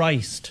of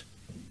Christ,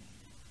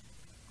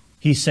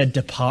 he said,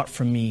 Depart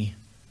from me,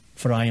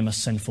 for I am a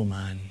sinful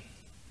man.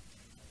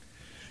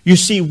 You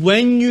see,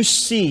 when you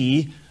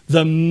see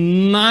the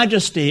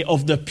majesty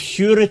of the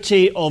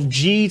purity of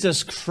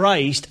Jesus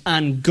Christ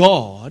and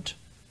God,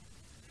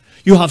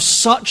 you have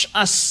such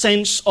a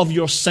sense of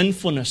your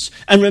sinfulness.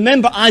 And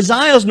remember,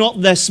 Isaiah's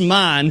not this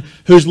man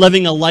who's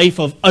living a life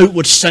of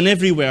outward sin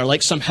everywhere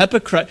like some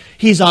hypocrite.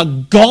 He's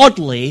a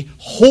godly,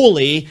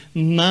 holy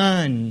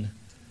man.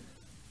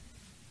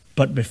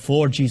 But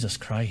before Jesus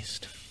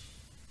Christ,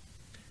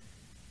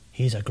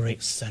 he's a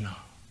great sinner.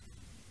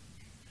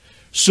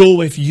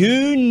 So if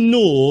you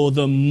know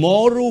the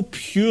moral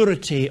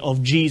purity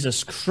of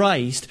Jesus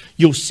Christ,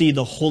 you'll see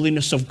the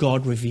holiness of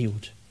God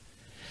revealed.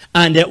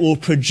 And it will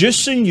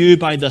produce in you,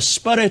 by the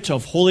Spirit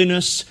of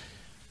holiness,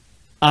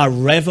 a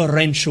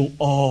reverential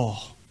awe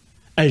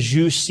as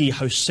you see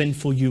how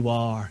sinful you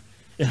are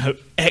and how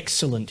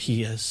excellent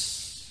He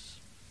is.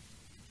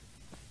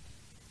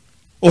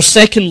 Or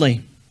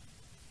secondly,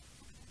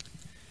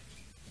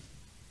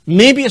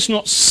 maybe it's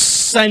not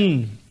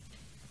sin,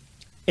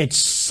 it's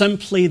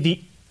simply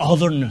the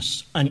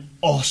otherness and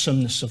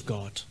awesomeness of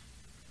God.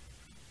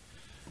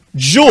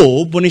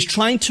 Job, when he's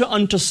trying to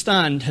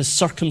understand his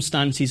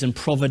circumstances and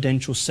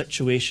providential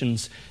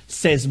situations,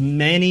 says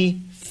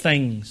many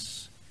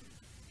things.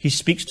 He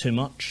speaks too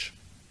much.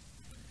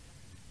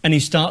 And he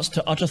starts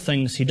to utter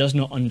things he does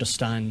not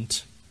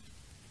understand.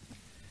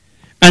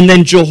 And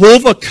then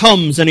Jehovah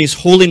comes in His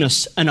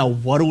holiness in a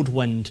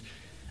whirlwind.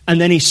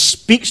 And then He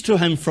speaks to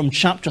him from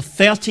chapter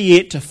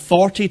 38 to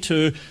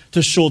 42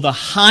 to show the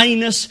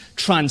highness,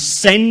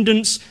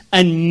 transcendence,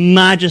 and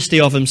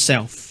majesty of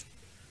Himself.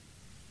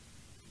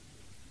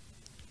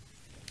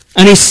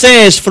 And he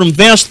says from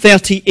verse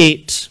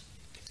 38,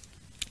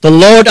 The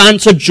Lord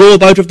answered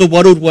Job out of the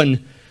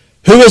whirlwind,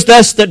 Who is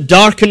this that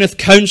darkeneth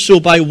counsel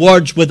by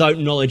words without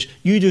knowledge?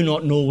 You do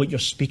not know what you're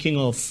speaking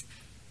of.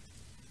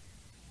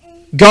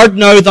 Gird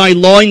now thy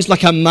loins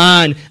like a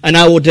man, and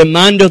I will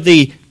demand of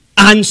thee,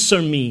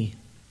 Answer me.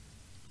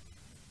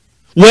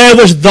 Where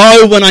wast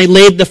thou when I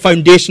laid the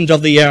foundations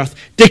of the earth?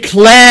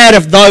 Declare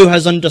if thou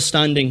hast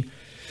understanding.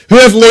 Who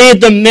hath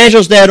laid the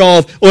measures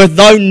thereof, or if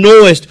thou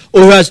knowest,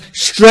 or who has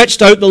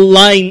stretched out the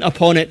line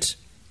upon it?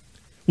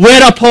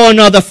 Whereupon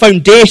are the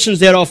foundations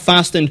thereof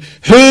fastened?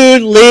 Who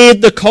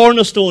laid the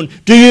cornerstone?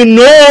 Do you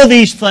know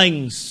these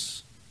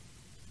things?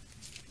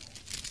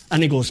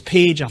 And he goes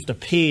page after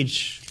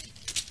page.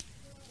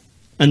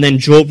 And then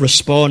Job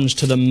responds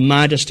to the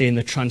majesty and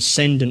the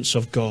transcendence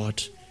of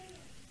God.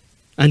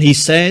 And he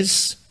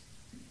says,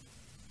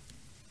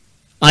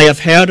 I have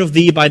heard of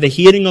thee by the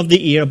hearing of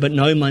the ear, but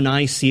now mine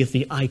eye seeth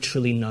thee, I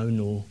truly now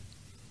know.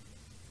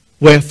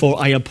 Wherefore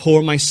I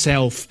abhor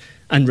myself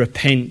and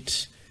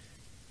repent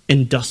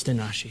in dust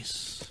and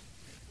ashes.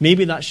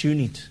 Maybe that's you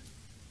need.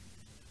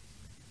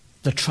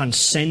 The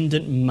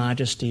transcendent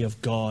majesty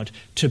of God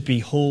to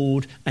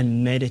behold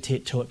and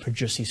meditate till it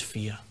produces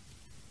fear.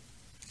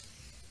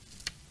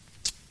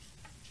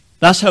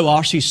 That's how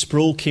R.C.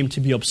 Sproul came to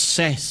be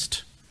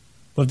obsessed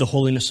with the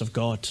holiness of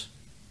God.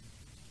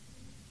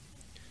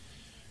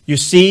 You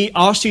see,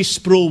 R.C.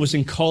 Sproul was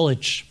in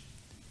college,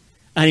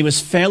 and he was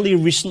fairly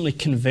recently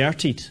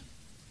converted,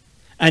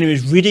 and he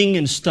was reading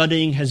and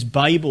studying his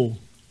Bible,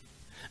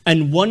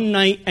 and one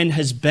night in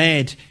his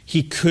bed,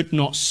 he could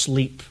not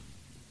sleep.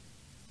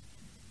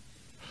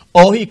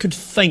 All he could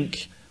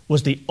think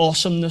was the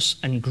awesomeness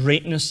and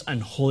greatness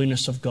and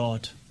holiness of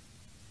God.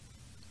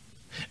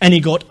 And he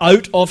got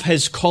out of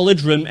his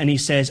college room and he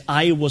says,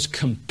 I was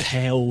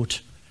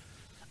compelled.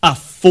 A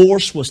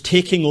force was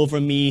taking over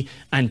me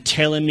and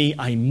telling me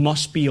I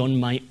must be on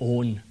my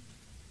own.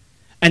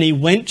 And he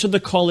went to the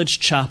college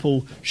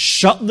chapel,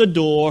 shut the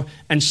door,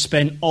 and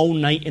spent all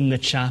night in the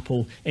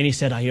chapel. And he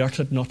said, I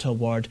uttered not a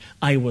word.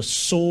 I was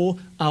so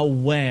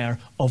aware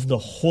of the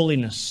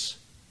holiness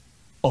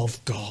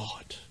of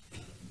God.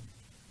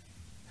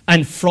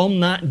 And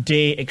from that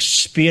day,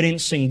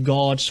 experiencing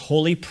God's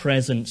holy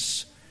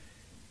presence,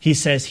 he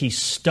says he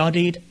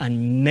studied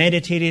and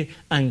meditated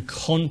and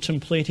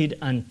contemplated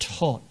and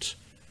taught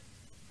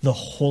the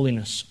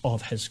holiness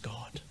of his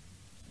God.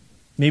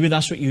 Maybe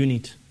that's what you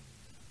need.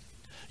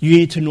 You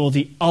need to know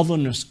the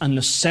otherness and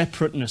the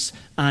separateness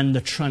and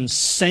the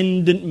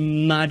transcendent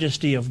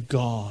majesty of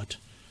God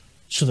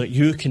so that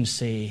you can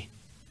say,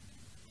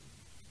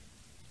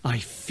 I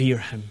fear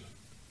him.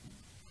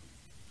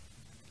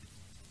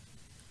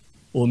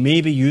 Or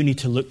maybe you need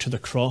to look to the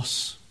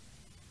cross.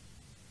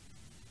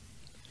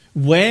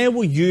 Where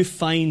will you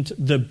find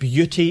the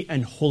beauty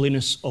and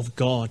holiness of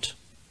God?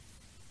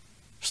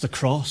 It's the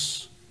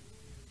cross.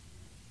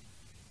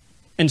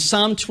 In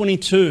Psalm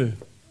 22,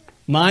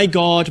 my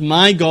God,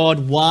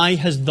 why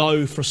hast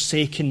thou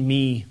forsaken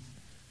me?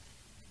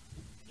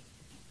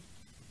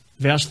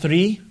 Verse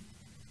 3,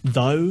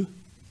 thou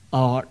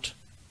art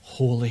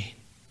holy.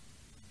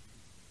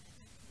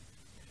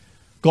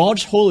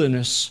 God's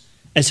holiness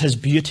is his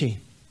beauty.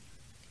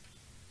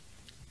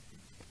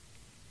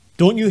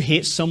 Don't you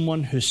hate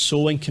someone who's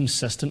so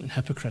inconsistent and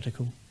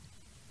hypocritical?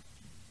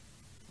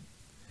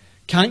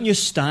 Can't you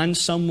stand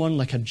someone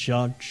like a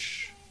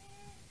judge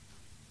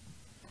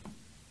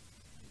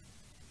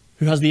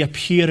who has the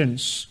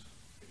appearance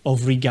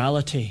of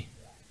regality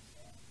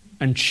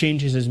and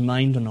changes his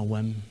mind on a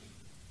whim?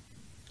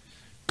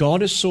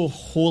 God is so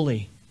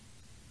holy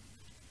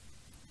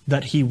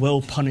that he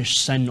will punish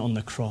sin on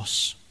the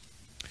cross.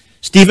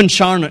 Stephen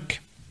Charnock,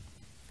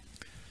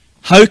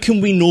 how can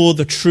we know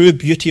the true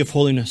beauty of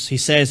holiness? He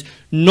says,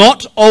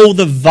 not all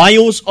the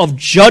vials of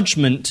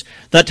judgment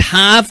that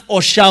have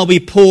or shall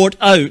be poured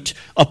out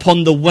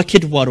upon the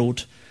wicked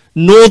world,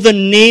 nor the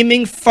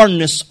naming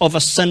furnace of a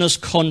sinner's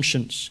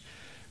conscience,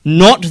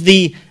 not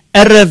the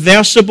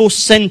irreversible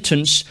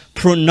sentence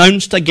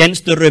pronounced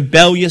against the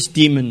rebellious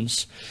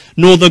demons,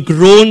 nor the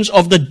groans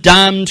of the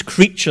damned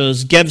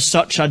creatures give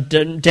such a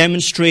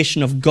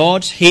demonstration of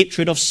God's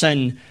hatred of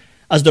sin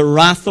as the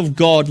wrath of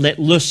God let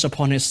loose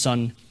upon his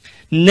Son.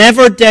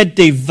 Never did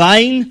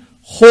divine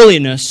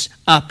holiness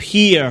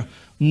appear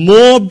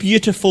more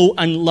beautiful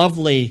and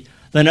lovely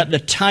than at the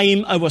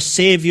time our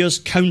Saviour's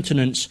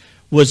countenance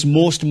was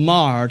most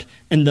marred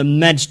in the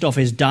midst of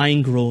his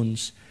dying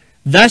groans.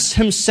 This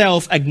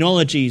himself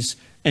acknowledges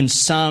in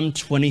Psalm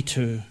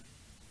 22,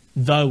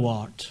 thou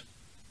art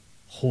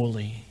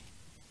holy.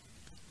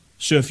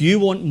 So if you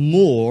want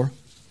more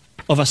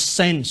of a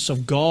sense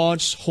of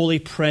God's holy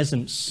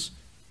presence,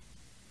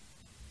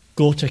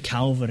 go to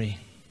Calvary.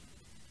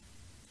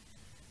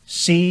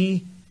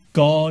 See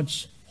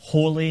God's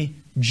holy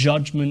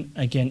judgment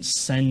against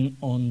sin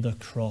on the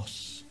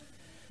cross.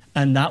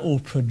 And that will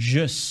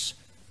produce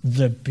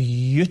the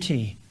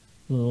beauty,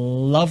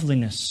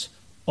 loveliness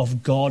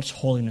of God's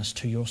holiness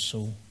to your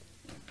soul.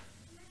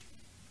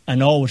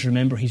 And always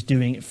remember, he's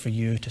doing it for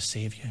you to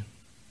save you.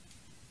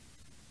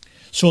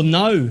 So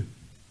now,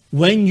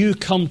 when you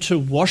come to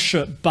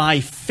worship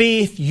by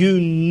faith, you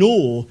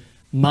know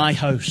my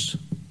house,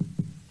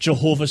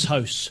 Jehovah's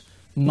house,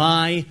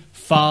 my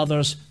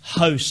Father's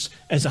house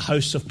is a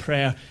house of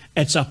prayer.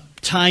 It's a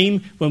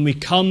time when we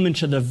come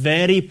into the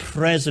very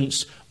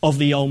presence of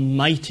the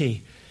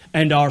Almighty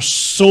and our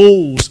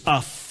souls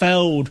are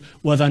filled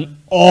with an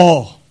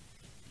awe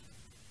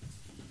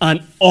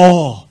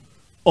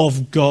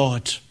of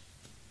God.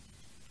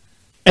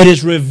 It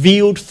is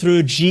revealed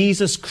through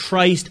Jesus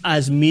Christ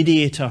as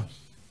mediator,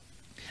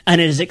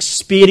 and it is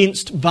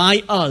experienced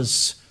by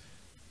us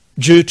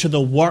due to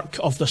the work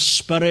of the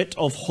Spirit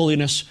of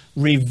holiness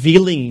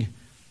revealing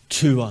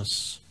to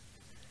us.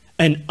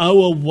 And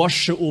our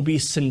worship will be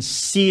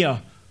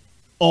sincere,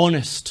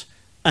 honest,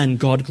 and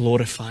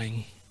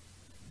God-glorifying.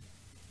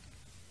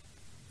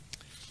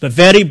 But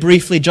very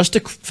briefly, just to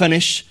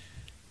finish,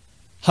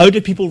 how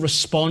do people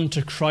respond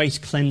to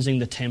Christ cleansing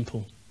the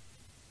temple?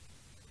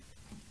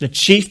 The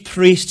chief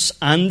priests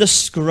and the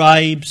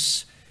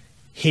scribes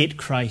hate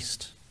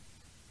Christ.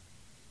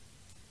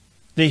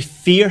 They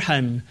fear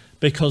him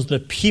because the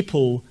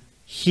people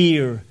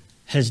hear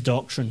his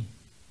doctrine.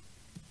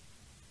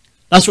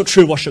 That's what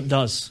true worship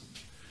does.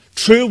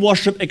 True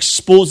worship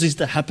exposes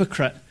the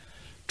hypocrite.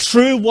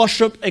 True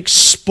worship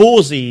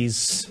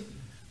exposes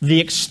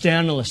the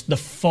externalist, the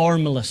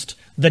formalist,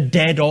 the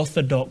dead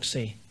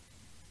orthodoxy.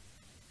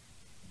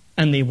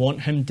 And they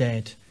want him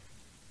dead.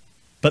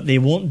 But they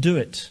won't do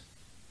it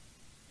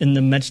in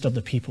the midst of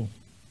the people.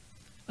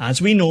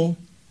 As we know,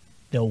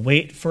 they'll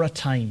wait for a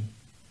time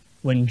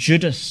when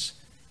Judas,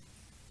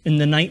 in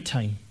the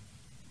nighttime,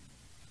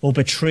 will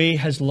betray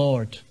his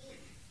Lord,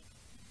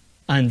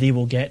 and they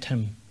will get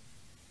him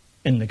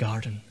in the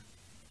garden.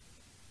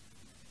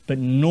 But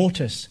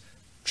notice,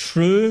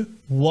 true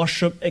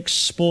worship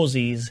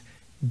exposes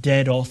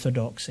dead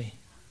orthodoxy.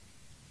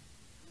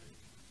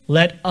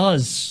 Let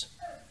us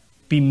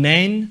be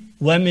men,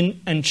 women,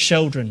 and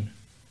children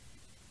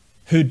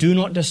who do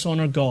not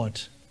dishonor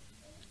God,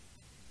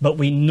 but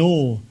we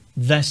know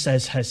this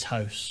is his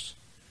house.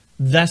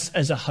 This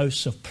is a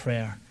house of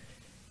prayer.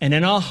 And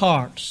in our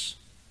hearts,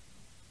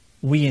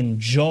 we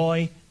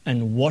enjoy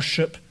and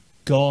worship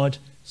God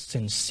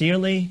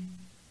sincerely,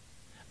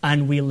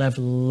 and we live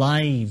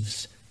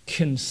lives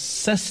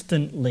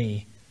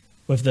consistently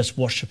with this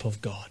worship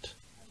of God.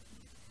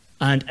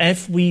 And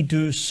if we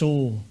do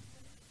so,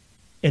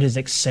 it is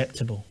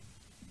acceptable.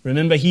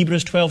 Remember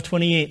Hebrews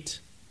 12:28.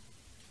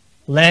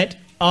 Let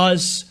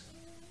us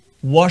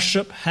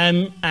worship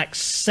him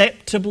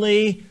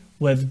acceptably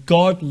with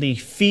godly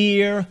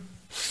fear,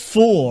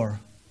 for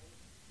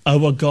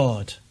our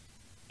God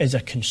is a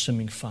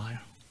consuming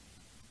fire.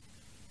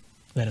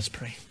 Let us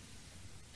pray.